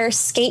wheelchair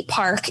skate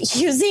park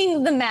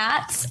using the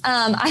mats.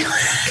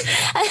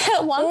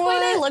 At one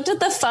point I looked at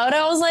the photo.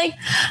 I was like,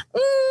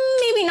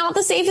 maybe not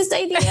the safest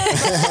idea.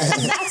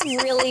 But that's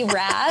really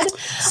rad.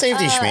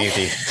 Safety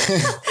schmafety.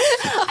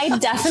 I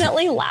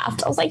definitely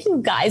laughed. I was like,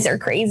 you guys are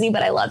crazy,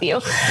 but I love you.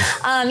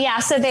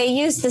 So they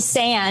used the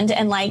sand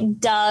and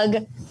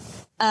dug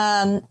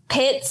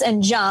pits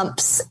and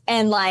jumps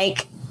and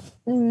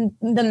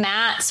the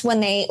mats,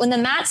 when the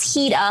mats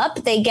heat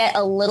up, they get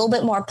a little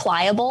bit more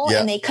pliable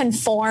and they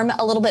conform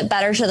a little bit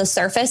better to the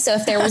surface. So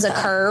if there was a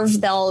curve,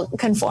 they'll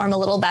conform a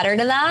little better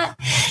to that.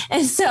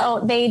 And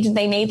so they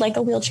made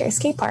a wheelchair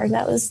skate park.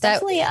 That was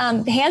definitely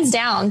hands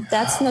down.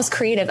 That's the most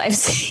creative I've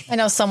seen. I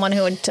know someone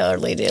who would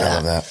totally do that. I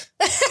love that.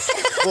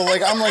 Well,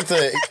 I'm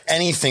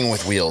anything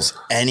with wheels.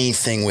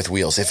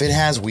 If it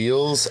has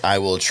wheels, I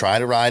will try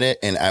to ride it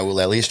and I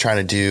will at least try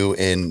to do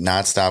and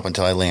not stop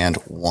until I land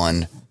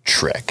one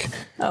trick.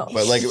 Oh.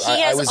 But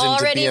I was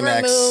already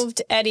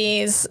removed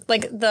Eddie's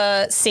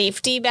the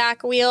safety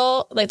back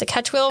wheel, the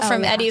catch wheel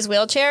from Eddie's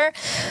wheelchair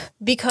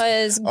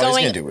because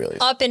going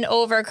up and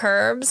over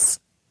curbs,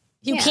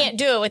 you can't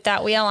do it with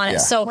that wheel on it.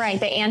 So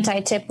the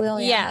anti-tip wheel.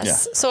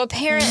 Yes. Yeah. So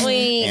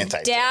apparently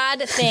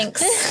Dad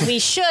thinks we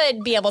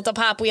should be able to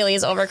pop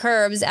wheelies over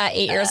curbs at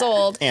 8 years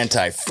old.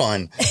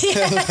 Anti-fun.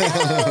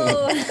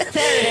 Oh,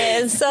 there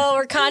it is. So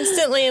we're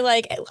constantly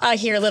I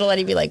hear little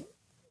Eddie be like,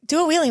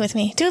 do a wheelie with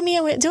me. Do a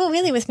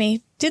wheelie with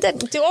me. Do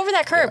over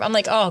that curb. I'm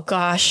like, oh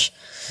gosh,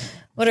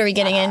 what are we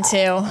getting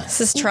into? This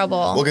is trouble.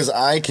 Well, because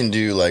I can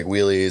do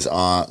wheelies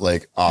on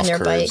off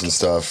curbs bike. And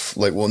stuff.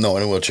 No,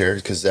 in a wheelchair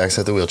because Zach's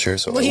at the wheelchair.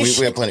 So we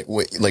have plenty.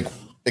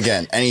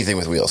 again, anything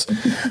with wheels.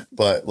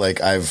 But like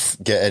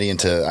get Eddie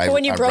into.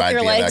 When you broke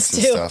your legs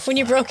too. Stuff. When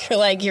you broke your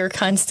leg, you're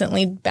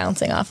constantly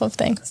bouncing off of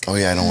things. Oh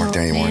yeah, I don't work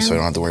there anymore, so I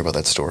don't have to worry about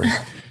that story.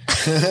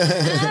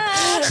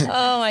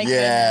 Oh my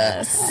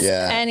goodness.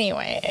 Yeah.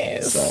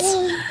 Anyways.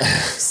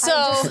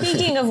 So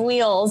speaking of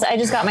wheels, I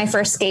just got my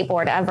first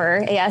skateboard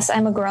ever. Yes,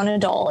 I'm a grown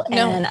adult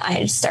and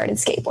I started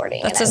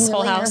skateboarding. That's and his I'm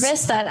whole really house.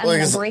 nervous that I'm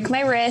going to break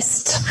my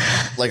wrist.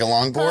 Like a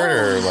longboard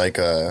or like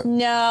a...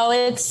 No,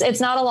 it's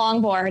not a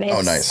longboard.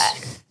 It's, nice.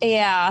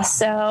 Yeah.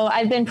 So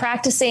I've been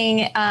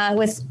practicing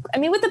with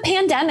the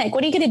pandemic,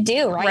 what are you going to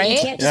do? Right. You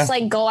can't just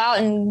like go out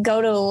and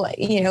go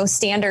to,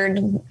 standard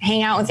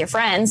hang out with your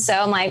friends. So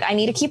I'm like, I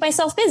need to keep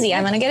myself busy.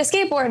 I'm going to get a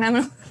skateboard and I'm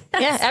going to.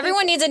 Yeah.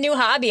 Everyone needs a new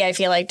hobby. I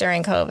feel like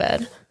during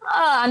COVID.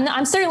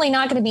 I'm certainly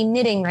not going to be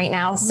knitting right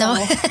now. So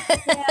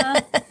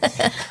yeah,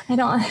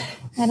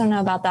 I don't know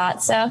about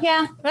that. So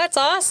yeah, that's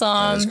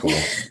awesome. That's cool.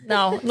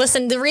 No,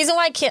 listen, the reason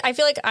why I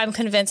feel like I'm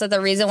convinced that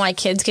the reason why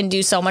kids can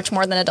do so much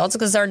more than adults is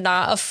because they're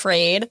not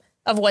afraid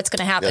of what's going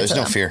to happen. There's to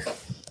no them. fear.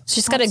 So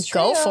just got to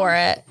go for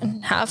it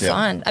and have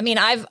fun. I mean,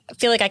 I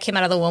feel like I came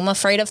out of the womb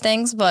afraid of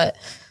things, but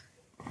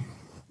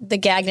the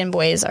Gagnon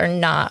boys are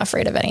not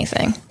afraid of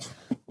anything.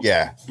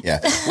 Yeah.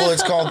 Well,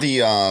 it's called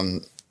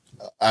the,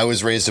 I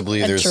was raised to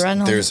believe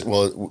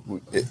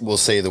we'll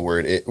say the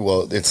word,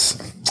 it's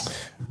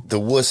the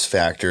wuss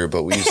factor,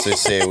 but we used to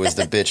say it was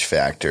the bitch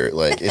factor.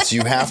 Like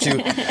you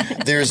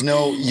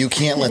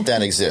can't let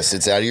that exist.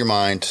 It's out of your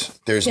mind.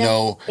 There's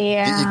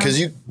because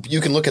you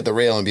can look at the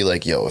rail and be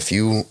like, yo, if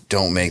you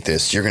don't make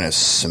this, you're going to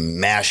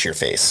smash your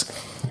face.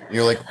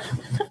 You're like,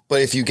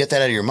 but if you get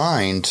that out of your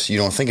mind, you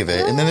don't think of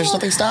it. And then there's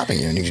nothing stopping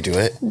you and you can do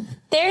it.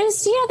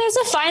 There's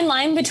a fine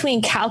line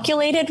between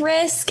calculated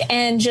risk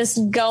and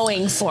just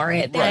going for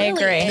it. I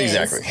agree.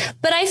 Exactly.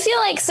 But I feel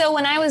like, so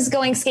when I was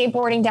going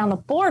skateboarding down the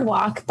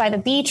boardwalk by the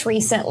beach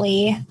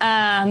recently,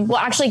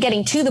 actually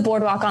getting to the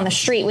boardwalk on the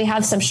street, we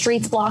have some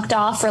streets blocked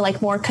off for like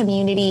more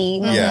community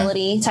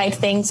mobility type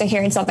things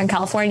here in Southern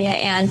California.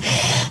 And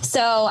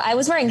so I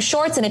was wearing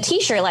shorts and a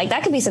t-shirt, like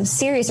that could be some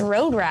serious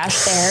road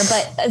rash there.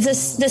 But the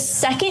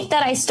second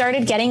that I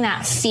started getting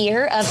that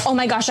fear of, oh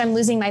my gosh, I'm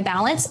losing my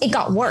balance, it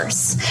got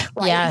worse.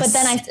 Right. Yes.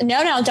 But then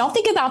no, don't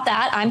think about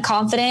that. I'm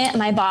confident.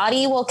 My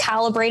body will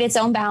calibrate its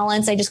own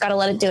balance. I just got to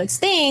let it do its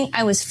thing.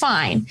 I was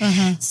fine.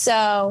 Mm-hmm.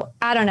 So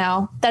I don't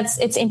know.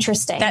 It's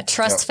interesting. That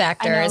trust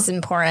factor is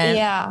important.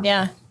 Yeah.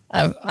 Yeah.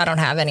 I don't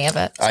have any of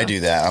it. So. I do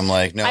that. I'm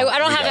like, no, I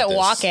don't have it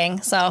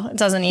walking, so it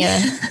doesn't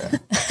either.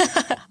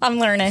 I'm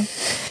learning.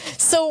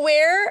 So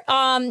where,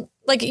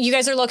 like you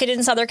guys are located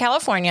in Southern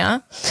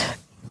California,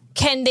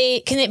 can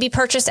it be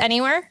purchased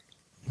anywhere?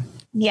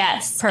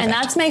 Yes. Perfect. And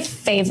that's my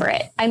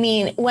favorite. I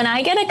mean, when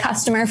I get a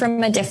customer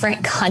from a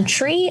different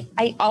country,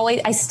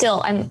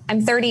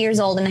 I'm 30 years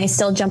old and I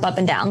still jump up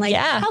and down. Like,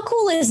 how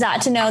cool is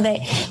that to know that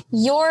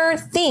your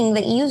thing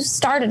that you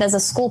started as a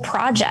school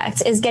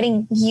project is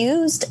getting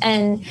used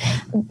and,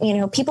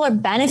 people are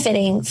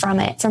benefiting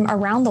from it from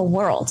around the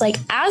world. Like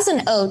as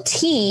an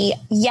OT,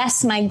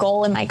 yes, my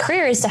goal in my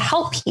career is to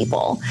help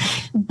people,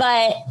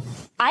 but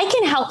I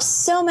can help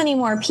so many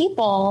more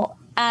people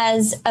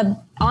as an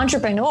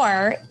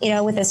entrepreneur,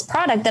 with this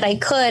product that I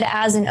could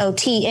as an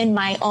OT in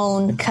my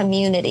own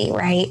community.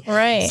 Right.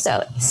 Right.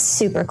 So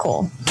super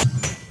cool.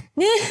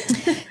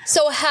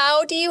 So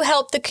how do you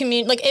help the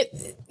community? Like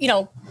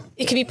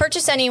it can be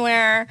purchased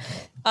anywhere.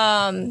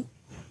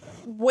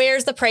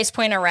 Where's the price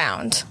point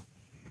around?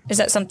 Is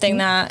that something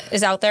that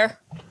is out there?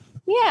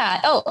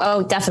 Yeah.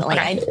 Oh, definitely.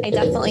 Okay. I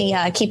definitely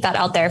keep that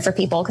out there for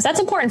people because that's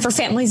important for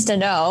families to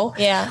know.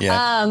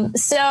 Yeah.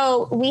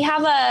 So we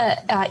have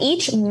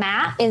each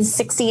mat is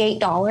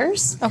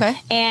 $68. Okay.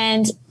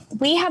 And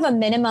we have a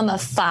minimum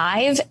of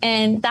 5,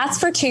 and that's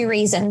for 2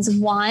 reasons.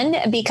 One,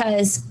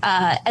 because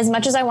as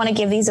much as I want to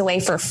give these away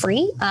for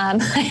free, I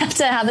have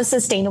to have a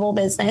sustainable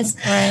business.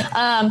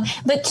 Right.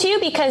 But 2,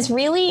 because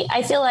really,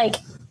 I feel like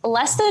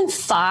less than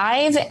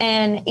 5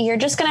 and you're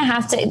just going to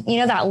have to,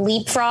 that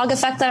leapfrog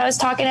effect that I was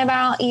talking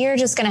about, you're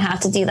just going to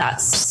have to do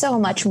that so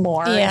much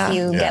more if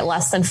you get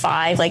less than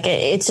 5. Like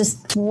it's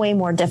just way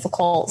more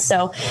difficult.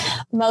 So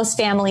most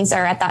families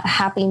are at that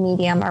happy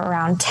medium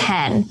around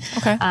 10.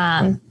 Okay.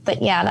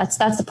 But yeah,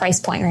 that's the price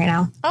point right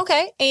now.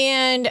 Okay.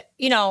 And,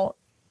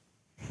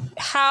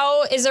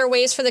 how is there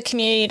ways for the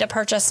community to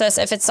purchase this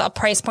if it's a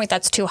price point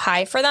that's too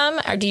high for them?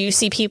 Or do you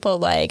see people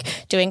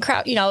like doing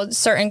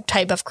certain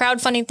type of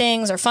crowdfunding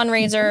things or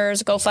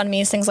fundraisers,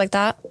 GoFundMes, things like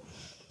that?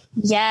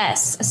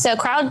 Yes. So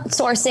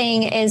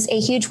crowdsourcing is a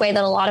huge way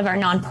that a lot of our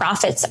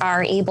nonprofits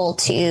are able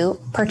to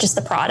purchase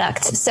the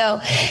product.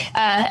 So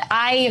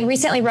I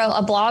recently wrote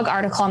a blog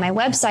article on my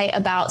website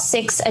about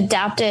 6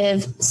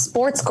 adaptive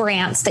sports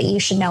grants that you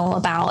should know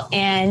about.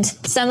 And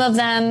some of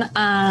them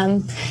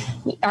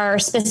are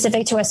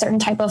specific to a certain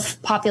type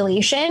of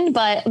population,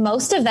 but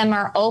most of them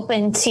are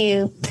open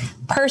to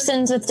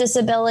persons with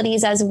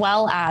disabilities as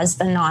well as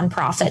the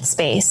nonprofit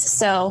space.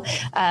 So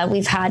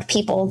we've had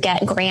people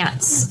get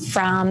grants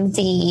from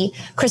the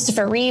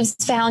Christopher Reeves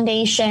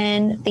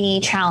Foundation, the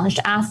Challenged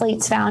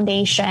Athletes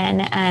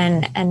Foundation,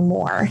 and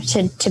more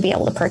to be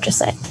able to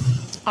purchase it.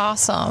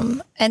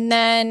 Awesome. And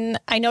then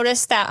I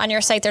noticed that on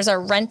your site, there's a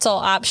rental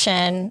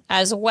option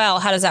as well.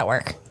 How does that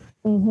work?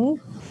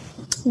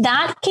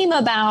 That came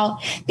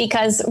about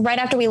because right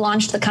after we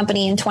launched the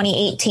company in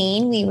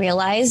 2018, we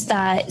realized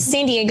that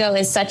San Diego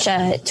is such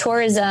a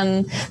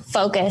tourism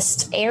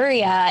focused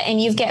area, and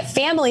you get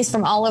families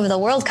from all over the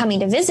world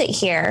coming to visit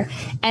here,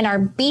 and our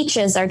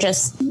beaches are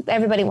just,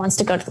 everybody wants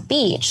to go to the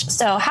beach.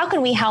 So how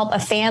can we help a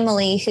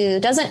family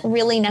who doesn't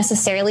really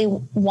necessarily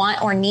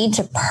want or need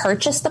to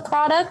purchase the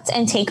product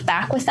and take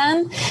back with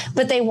them,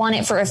 but they want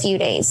it for a few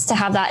days to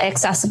have that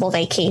accessible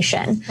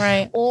vacation,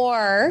 right?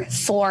 Or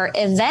for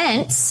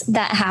events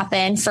that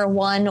happen for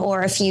one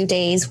or a few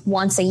days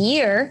once a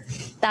year,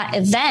 that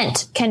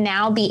event can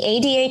now be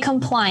ADA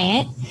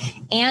compliant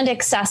and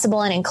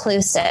accessible and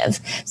inclusive.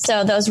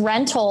 So those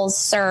rentals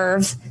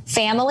serve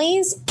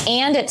families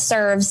and it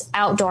serves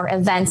outdoor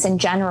events in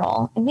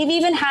general. And we've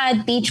even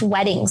had beach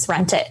weddings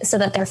rent it so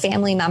that their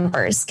family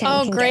members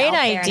can great get out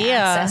there idea. and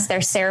access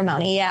their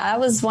ceremony. Yeah, that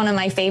was one of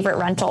my favorite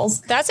rentals.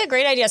 That's a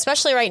great idea,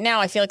 especially right now.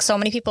 I feel like so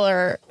many people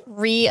are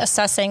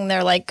reassessing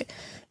their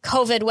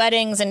COVID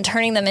weddings and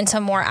turning them into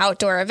more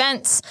outdoor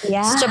events.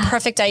 Yeah. Such a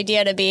perfect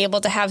idea to be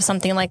able to have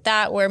something like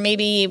that, where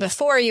maybe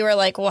before you were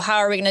like, well, how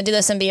are we going to do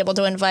this and be able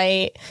to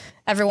invite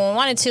everyone we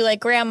wanted to,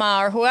 like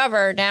grandma or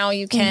whoever. Now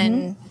you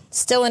can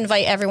still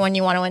invite everyone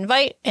you want to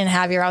invite and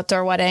have your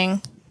outdoor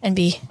wedding and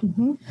be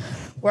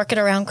working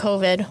around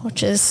COVID,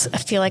 which is, I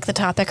feel like, the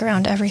topic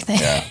around everything.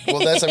 Yeah. Well,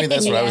 that's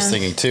what I was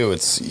thinking too.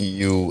 It's,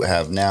 you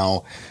have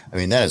now,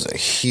 that is a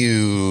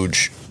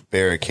huge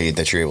barricade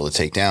that you're able to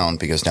take down,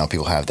 because now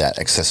people have that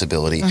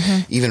accessibility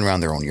even around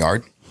their own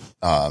yard.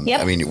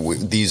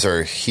 These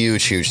are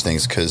huge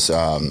things, because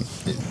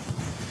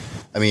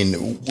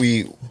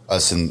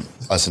us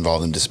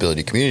involved in the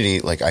disability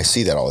community, like I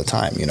see that all the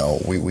time.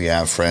 We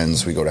have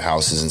friends, we go to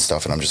houses and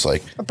stuff, and I'm just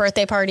like, or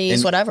birthday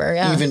parties, whatever.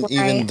 Yeah.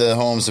 Even the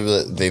homes,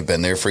 they've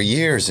been there for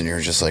years, and you're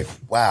just like,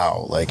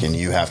 wow, and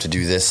you have to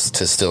do this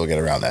to still get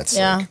around that.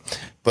 Yeah.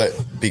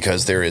 But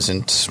because there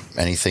isn't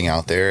anything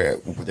out there,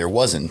 there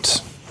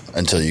wasn't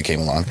until you came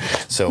along.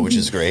 So, which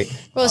is great.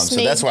 Well, so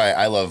that's why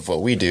I love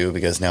what we do,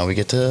 because now we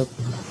get to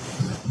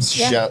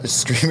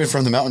scream it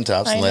from the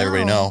mountaintops and let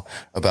everybody know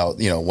about,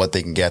 what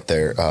they can get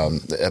there,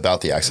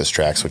 about the access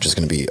tracks, which is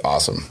going to be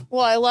awesome.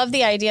 Well, I love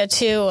the idea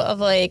too of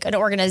an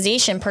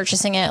organization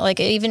purchasing it. It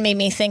even made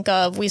me think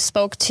of, we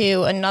spoke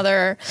to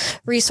another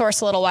resource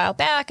a little while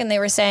back, and they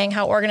were saying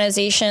how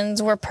organizations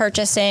were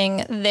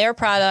purchasing their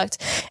product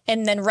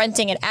and then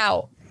renting it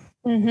out.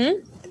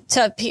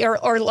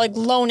 Or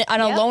loan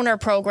on a loaner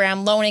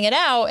program, loaning it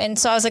out. And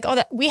so I was like,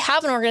 we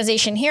have an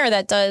organization here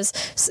that does,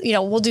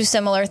 we'll do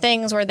similar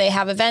things where they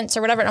have events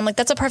or whatever. And I'm like,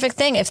 that's a perfect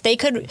thing. If they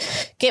could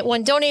get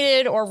one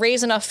donated or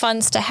raise enough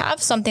funds to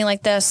have something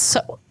like this,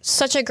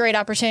 such a great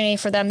opportunity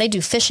for them. They do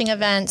fishing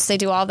events, they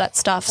do all that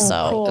stuff.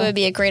 Cool. It would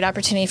be a great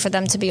opportunity for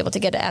them to be able to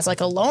get it as a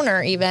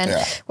loaner even,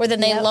 where then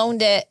they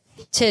loaned it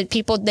to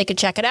people. They could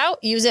check it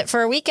out, use it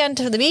for a weekend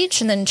to the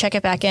beach, and then check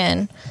it back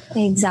in.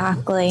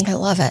 Exactly. I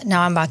love it.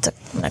 Now I'm going to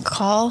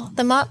call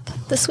them up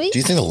this week. Do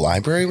you think the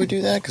library would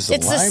do that? Because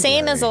it's the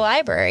same as the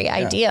library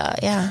idea.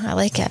 Yeah, I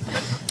like it.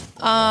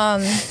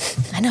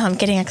 I know, I'm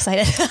getting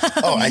excited.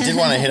 I did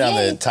want to hit on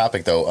the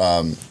topic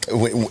though.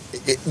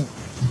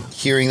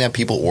 Hearing that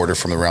people order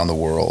from around the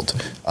world,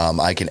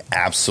 I can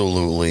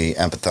absolutely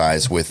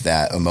empathize with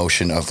that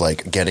emotion of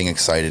getting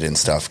excited and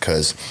stuff,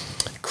 because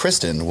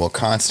Kristen will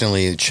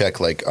constantly check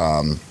where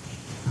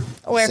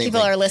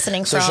people are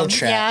listening so from.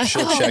 She'll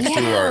check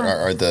through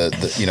our the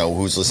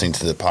who's listening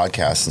to the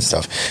podcast and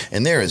stuff.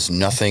 And there is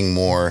nothing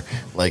more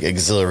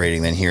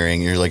exhilarating than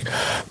hearing you're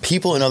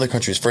people in other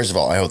countries. First of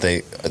all, I hope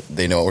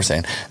they know what we're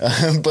saying,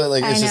 but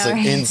it's just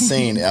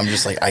insane. I'm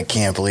just I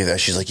can't believe that.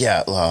 She's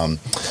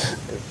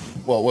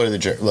well, what are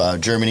the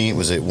Germany?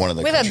 Was it one of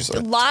the countries? We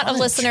have a lot of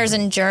listeners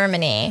in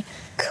Germany.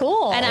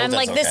 Cool. And I'm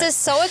this is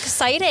so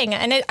exciting.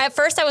 And at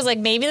first I was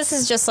maybe this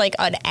is just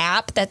an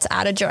app that's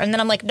out of Germany. And then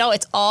I'm no,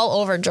 it's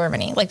all over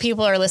Germany.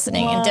 People are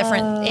listening in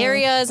different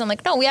areas. I'm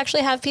no, we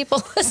actually have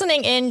people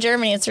listening in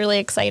Germany. It's really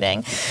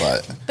exciting.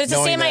 But it's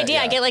the same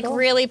idea. I get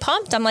really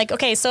pumped. I'm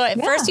okay, so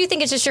at first you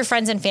think it's just your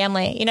friends and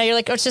family. You're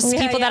it's just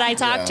people that I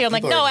talk to. I'm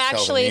no,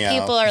 actually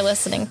people are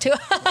listening to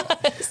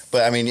us.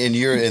 But and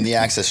you're in the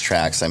access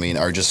tracks,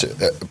 are just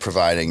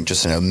providing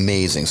just an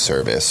amazing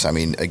service.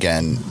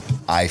 Again,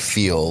 I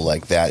feel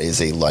that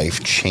is a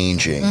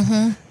life-changing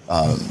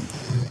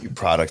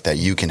product that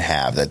you can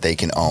have, that they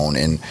can own,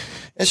 and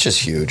it's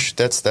just huge.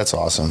 That's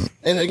awesome.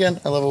 And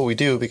again, I love what we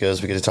do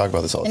because we get to talk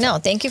about this all the time. No,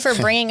 thank you for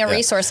bringing a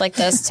resource like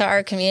this to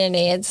our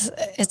community.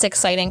 It's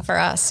exciting for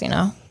us,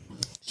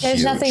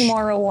 There's nothing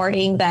more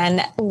rewarding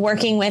than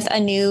working with a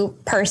new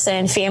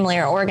person, family,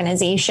 or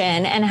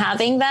organization and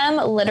having them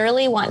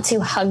literally want to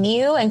hug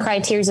you and cry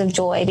tears of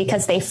joy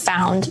because they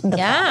found the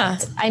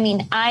product. I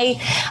mean, I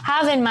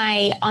have on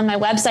my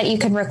website, you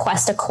can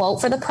request a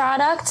quote for the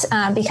product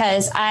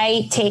because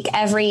I take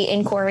every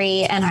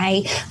inquiry and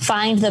I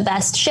find the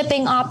best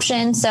shipping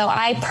option. So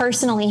I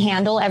personally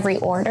handle every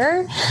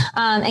order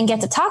and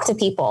get to talk to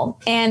people.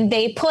 And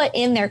they put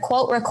in their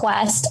quote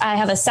request. I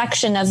have a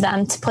section of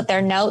them to put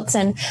their notes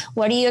and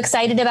what are you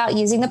excited about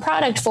using the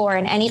product for?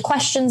 And any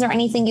questions or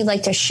anything you'd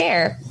like to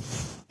share.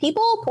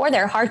 People pour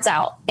their hearts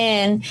out.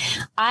 And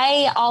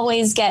I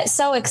always get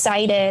so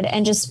excited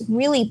and just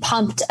really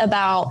pumped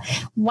about,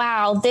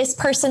 wow, this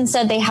person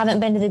said they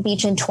haven't been to the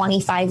beach in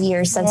 25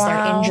 years since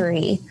their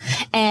injury.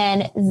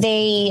 And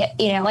they,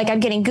 like I'm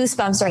getting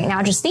goosebumps right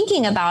now just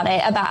thinking about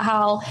it, about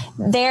how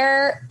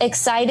they're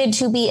excited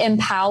to be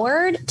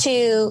empowered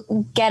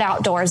to get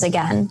outdoors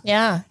again.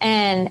 Yeah.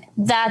 And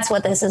that's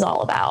what this is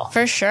all about.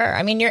 For sure.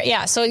 I mean,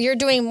 so you're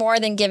doing more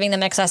than giving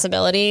them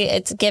accessibility.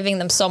 It's giving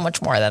them so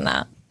much more than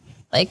that.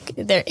 Like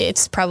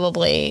it's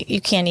probably,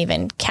 you can't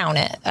even count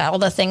it, all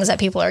the things that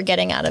people are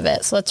getting out of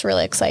it. So it's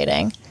really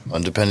exciting.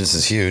 Independence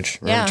is huge.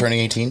 Remember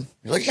turning 18?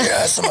 You're like,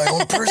 yes, I'm my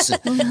own person.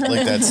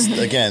 Like that's,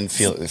 again,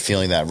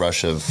 feeling that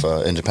rush of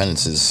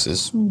independence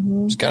is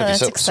it's got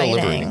to be so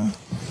liberating.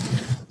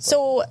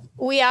 So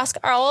we ask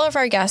all of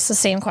our guests the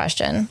same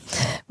question.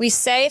 We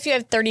say if you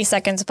have 30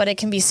 seconds, but it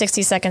can be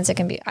 60 seconds. It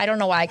can be, I don't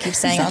know why I keep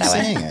saying it that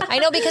way. I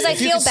know because I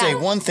feel bad. If you could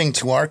say one thing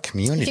to our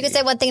community. If you could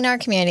say one thing to our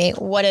community,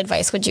 what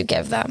advice would you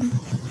give them?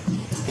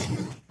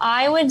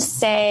 I would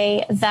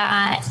say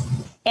that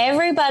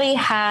everybody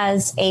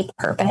has a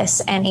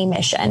purpose and a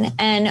mission.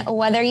 And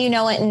whether you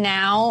know it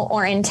now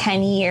or in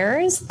 10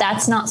 years,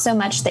 that's not so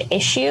much the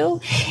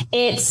issue.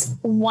 It's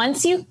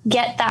once you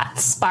get that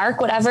spark,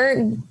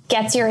 whatever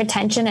gets your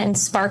attention and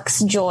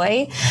sparks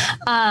joy,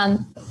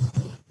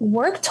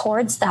 work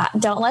towards that.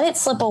 Don't let it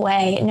slip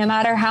away, no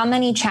matter how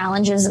many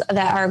challenges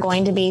that are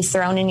going to be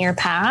thrown in your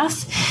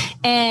path.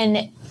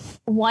 And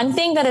one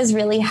thing that has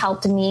really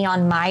helped me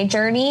on my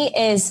journey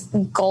is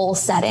goal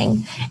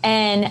setting.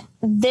 And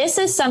this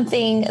is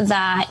something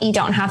that you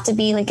don't have to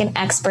be like an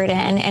expert in,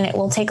 and it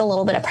will take a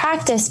little bit of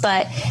practice,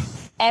 but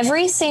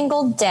every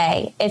single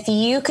day, if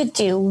you could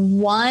do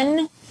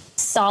one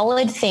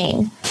solid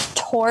thing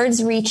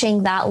towards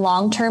reaching that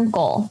long-term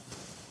goal,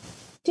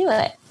 do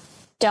it.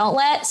 Don't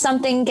let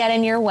something get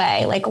in your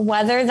way. Like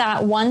whether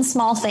that one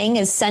small thing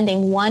is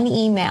sending one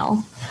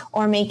email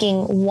or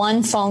making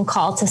one phone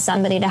call to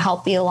somebody to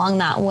help you along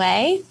that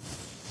way,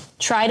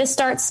 try to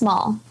start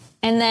small.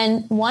 And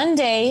then one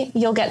day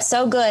you'll get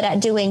so good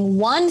at doing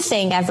one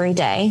thing every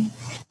day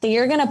that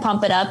you're going to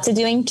pump it up to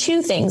doing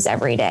two things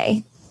every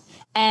day.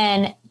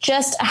 And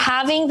just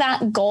having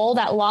that goal,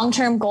 that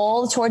long-term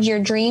goal towards your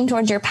dream,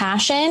 towards your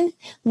passion,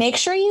 make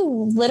sure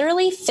you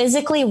literally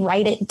physically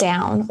write it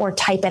down or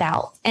type it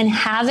out and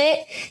have it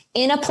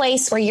in a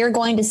place where you're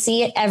going to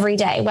see it every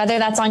day, whether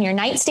that's on your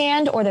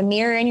nightstand or the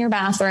mirror in your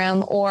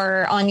bathroom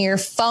or on your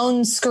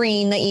phone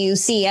screen that you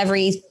see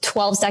every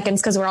 12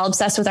 seconds because we're all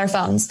obsessed with our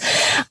phones.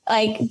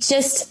 Like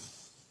just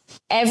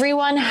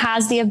everyone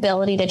has the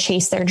ability to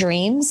chase their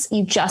dreams.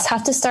 You just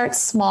have to start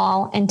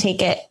small and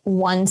take it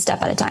one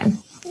step at a time.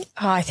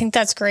 Oh, I think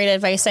that's great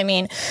advice. I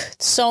mean,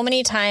 so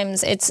many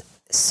times it's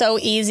so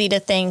easy to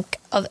think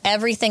of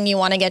everything you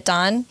want to get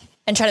done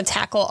and try to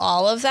tackle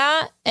all of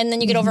that. And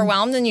then you get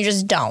overwhelmed and you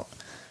just don't.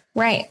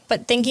 Right.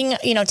 But thinking,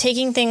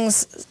 taking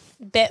things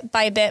bit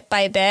by bit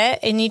by bit,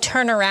 and you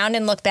turn around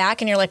and look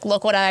back and you're like,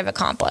 look what I've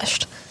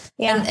accomplished.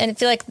 Yeah. And I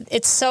feel like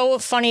it's so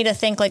funny to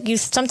think like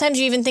sometimes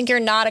you even think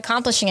you're not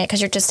accomplishing it because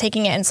you're just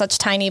taking it in such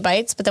tiny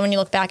bites. But then when you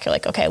look back, you're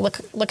like, okay,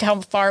 look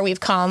how far we've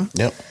come.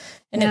 Yep.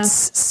 And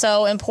it's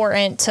so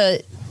important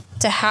to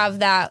have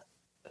that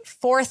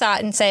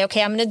forethought and say,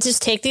 okay, I'm going to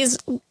just take these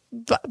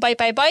bite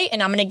by bite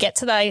and I'm going to get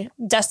to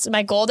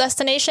my goal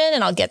destination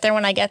and I'll get there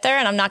when I get there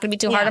and I'm not going to be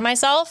too hard on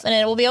myself and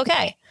it will be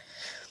okay.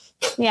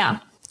 Yeah.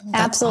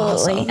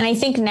 Absolutely. Awesome. And I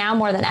think now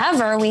more than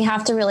ever, we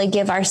have to really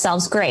give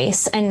ourselves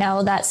grace and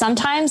know that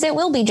sometimes it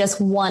will be just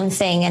one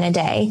thing in a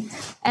day.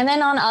 And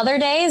then on other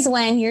days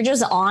when you're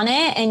just on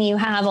it and you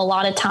have a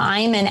lot of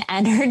time and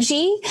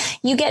energy,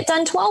 you get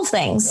done 12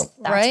 things.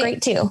 That's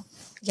great too.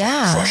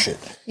 Yeah. Crush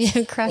it.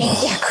 You crush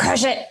it. Yeah,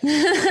 crush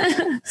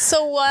it.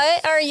 So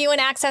what are you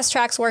and Access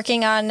Tracks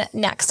working on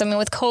next? I mean,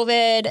 with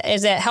COVID,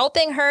 is it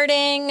helping,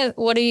 hurting?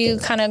 What are you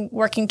kind of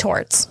working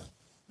towards?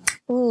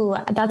 Ooh,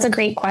 that's a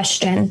great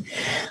question.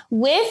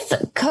 With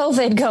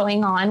COVID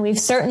going on, we've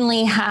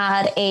certainly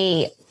had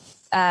a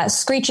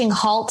screeching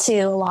halt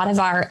to a lot of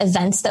our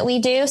events that we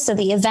do. So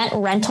the event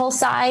rental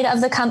side of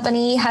the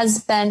company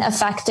has been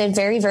affected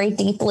very, very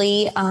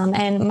deeply.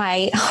 And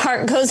my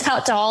heart goes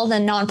out to all the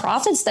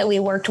nonprofits that we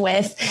worked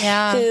with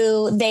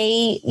who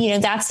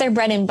that's their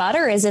bread and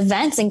butter is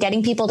events and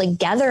getting people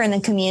together in the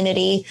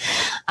community.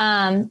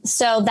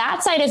 So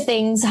that side of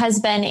things has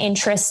been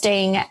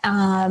interesting.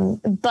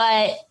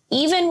 But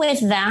even with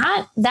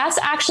that, that's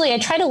actually, I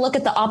try to look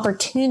at the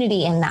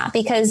opportunity in that,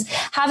 because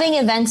having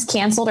events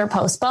canceled or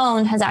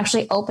postponed has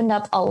actually opened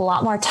up a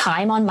lot more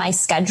time on my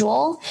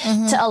schedule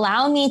to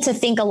allow me to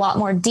think a lot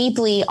more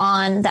deeply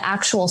on the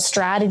actual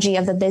strategy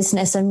of the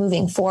business and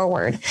moving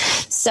forward.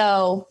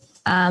 So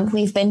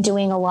we've been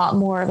doing a lot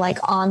more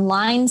like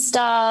online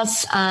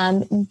stuff,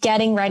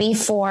 getting ready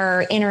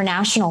for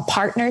international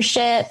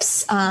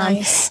partnerships.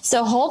 Nice.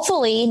 So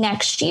hopefully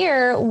next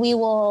year we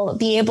will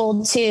be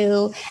able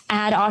to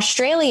add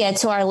Australia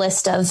to our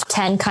list of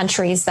 10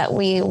 countries that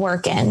we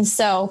work in.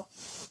 So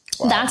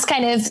that's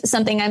kind of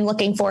something I'm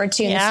looking forward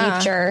to in the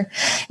future.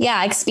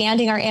 Yeah.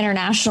 Expanding our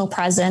international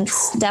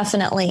presence.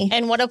 Definitely.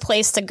 And what a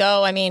place to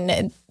go. I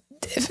mean,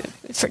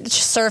 for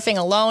surfing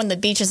alone, the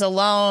beaches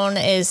alone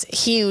is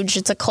huge.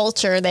 It's a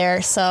culture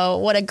there. So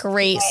what a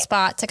great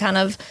spot to kind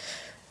of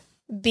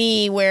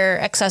be, where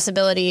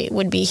accessibility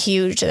would be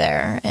huge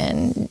there,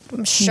 and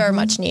I'm sure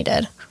much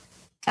needed.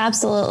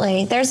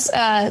 Absolutely. There's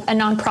a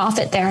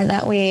nonprofit there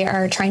that we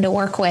are trying to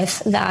work with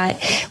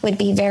that would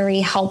be very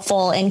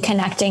helpful in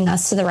connecting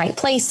us to the right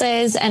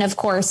places. And of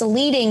course,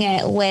 leading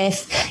it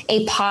with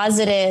a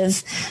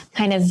positive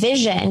kind of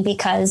vision,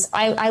 because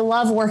I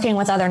love working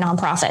with other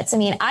nonprofits. I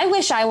mean, I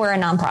wish I were a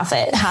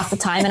nonprofit half the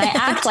time, and I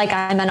act like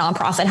I'm a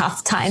nonprofit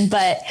half the time,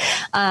 but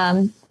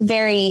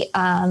very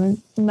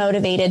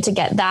motivated to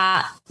get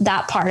that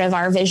part of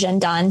our vision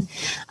done.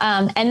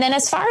 And then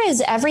as far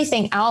as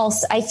everything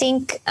else, I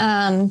think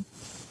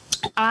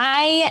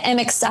I am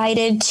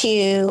excited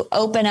to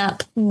open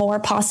up more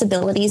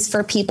possibilities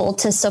for people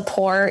to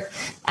support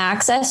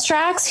Access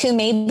Tracks who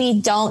maybe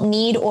don't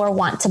need or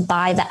want to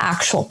buy the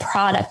actual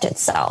product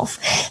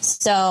itself.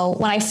 So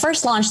when I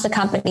first launched the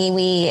company,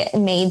 we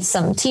made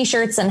some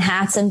t-shirts and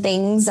hats and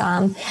things.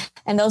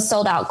 And those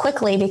sold out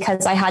quickly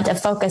because I had to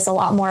focus a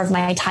lot more of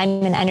my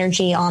time and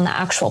energy on the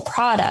actual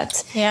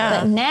product.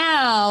 Yeah. But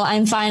now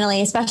I'm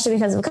finally, especially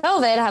because of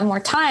COVID, I have more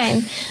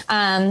time.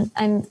 I'm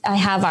going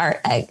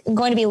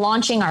to be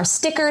launching our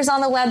stickers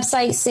on the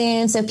website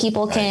soon, so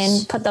people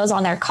can put those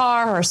on their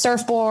car or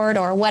surfboard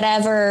or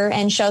whatever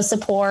and show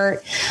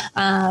support.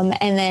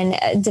 And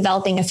then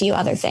developing a few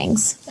other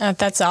things.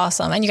 That's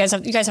awesome. And you guys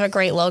have a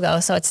great logo,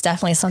 so it's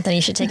definitely something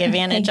you should take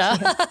advantage of.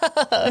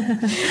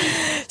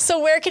 So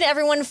where can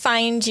everyone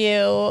find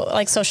you,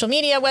 like social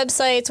media,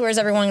 websites? Where's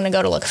everyone going to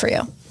go to look for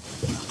you?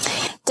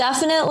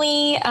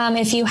 Definitely.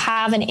 If you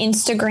have an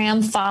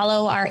Instagram,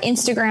 follow our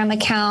Instagram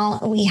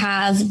account. We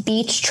have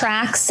Beach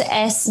Tracks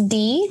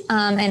SD.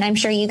 And I'm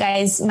sure you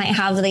guys might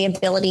have the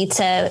ability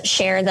to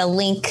share the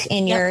link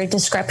in your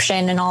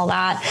description and all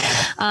that.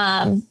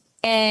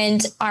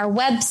 And our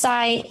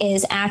website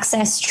is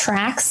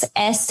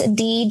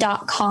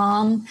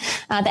accesstracksSD.com.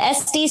 The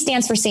SD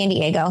stands for San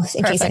Diego,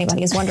 in case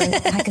anybody is wondering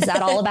what the heck is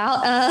that all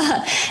about.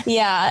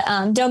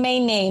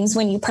 Domain names,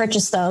 when you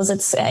purchase those,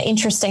 it's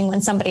interesting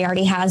when somebody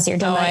already has your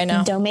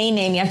domain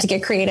name. You have to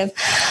get creative.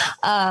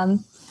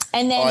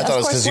 And then, I thought it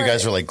was because you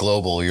guys were like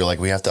global. You're like,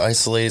 we have to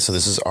isolate it. So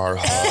this is our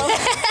hub.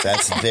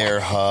 That's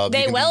their hub.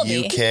 They will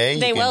be. UK.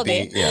 They will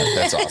be. Yeah,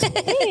 that's awesome.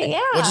 Yeah.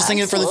 Well, just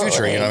thinking for the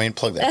future. You know what I mean?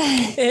 Plug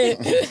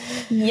that.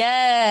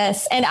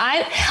 Yes. And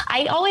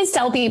I always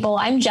tell people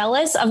I'm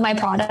jealous of my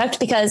product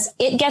because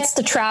it gets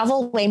to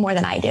travel way more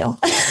than I do.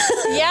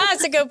 Yeah,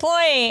 it's a good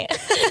point.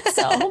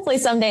 So hopefully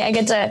someday I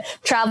get to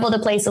travel to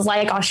places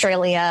like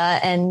Australia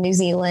and New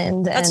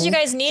Zealand. That's what you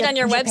guys need on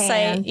your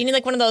website. You need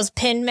like one of those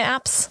pin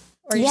maps.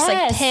 Or just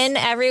like pin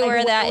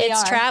everywhere that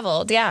it's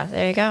traveled. Yeah,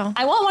 there you go.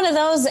 I want one of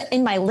those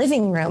in my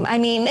living room. I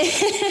mean,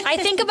 I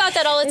think about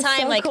that all the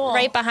time. So like cool.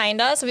 Right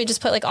behind us, we just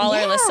put like all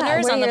our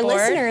listeners on the board.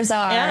 Listeners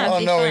are. Yeah, oh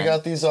no, we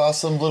got these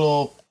awesome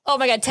little. Oh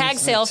my God, tag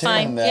sale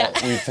find.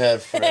 That we've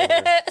had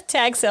forever.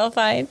 Tag sale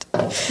find.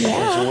 Yeah, which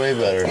are way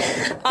better.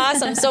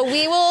 Awesome. So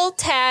we will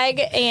tag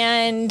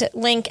and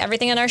link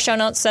everything in our show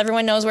notes so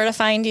everyone knows where to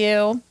find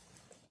you.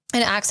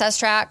 And Access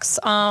Tracks,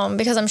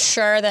 because I'm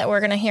sure that we're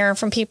going to hear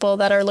from people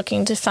that are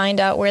looking to find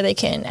out where they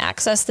can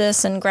access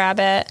this and grab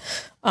it.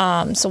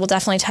 So we'll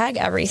definitely tag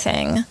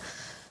everything.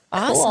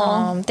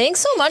 Awesome. Cool.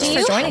 Thanks so much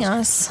for joining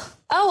us.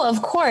 Oh,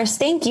 of course.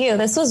 Thank you.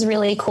 This was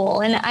really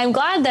cool. And I'm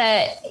glad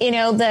that,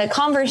 the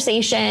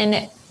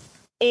conversation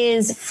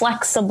is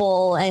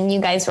flexible and you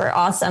guys were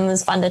awesome. It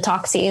was fun to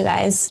talk to you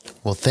guys.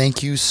 Well,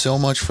 thank you so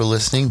much for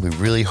listening. We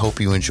really hope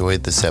you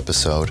enjoyed this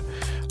episode.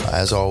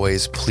 As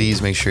always,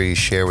 please make sure you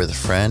share with a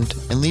friend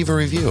and leave a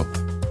review.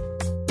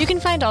 You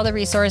can find all the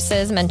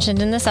resources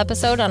mentioned in this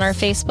episode on our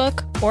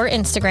Facebook or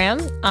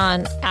Instagram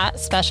on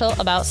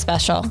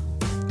 @SpecialAboutSpecial.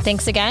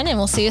 Thanks again, and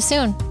we'll see you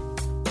soon.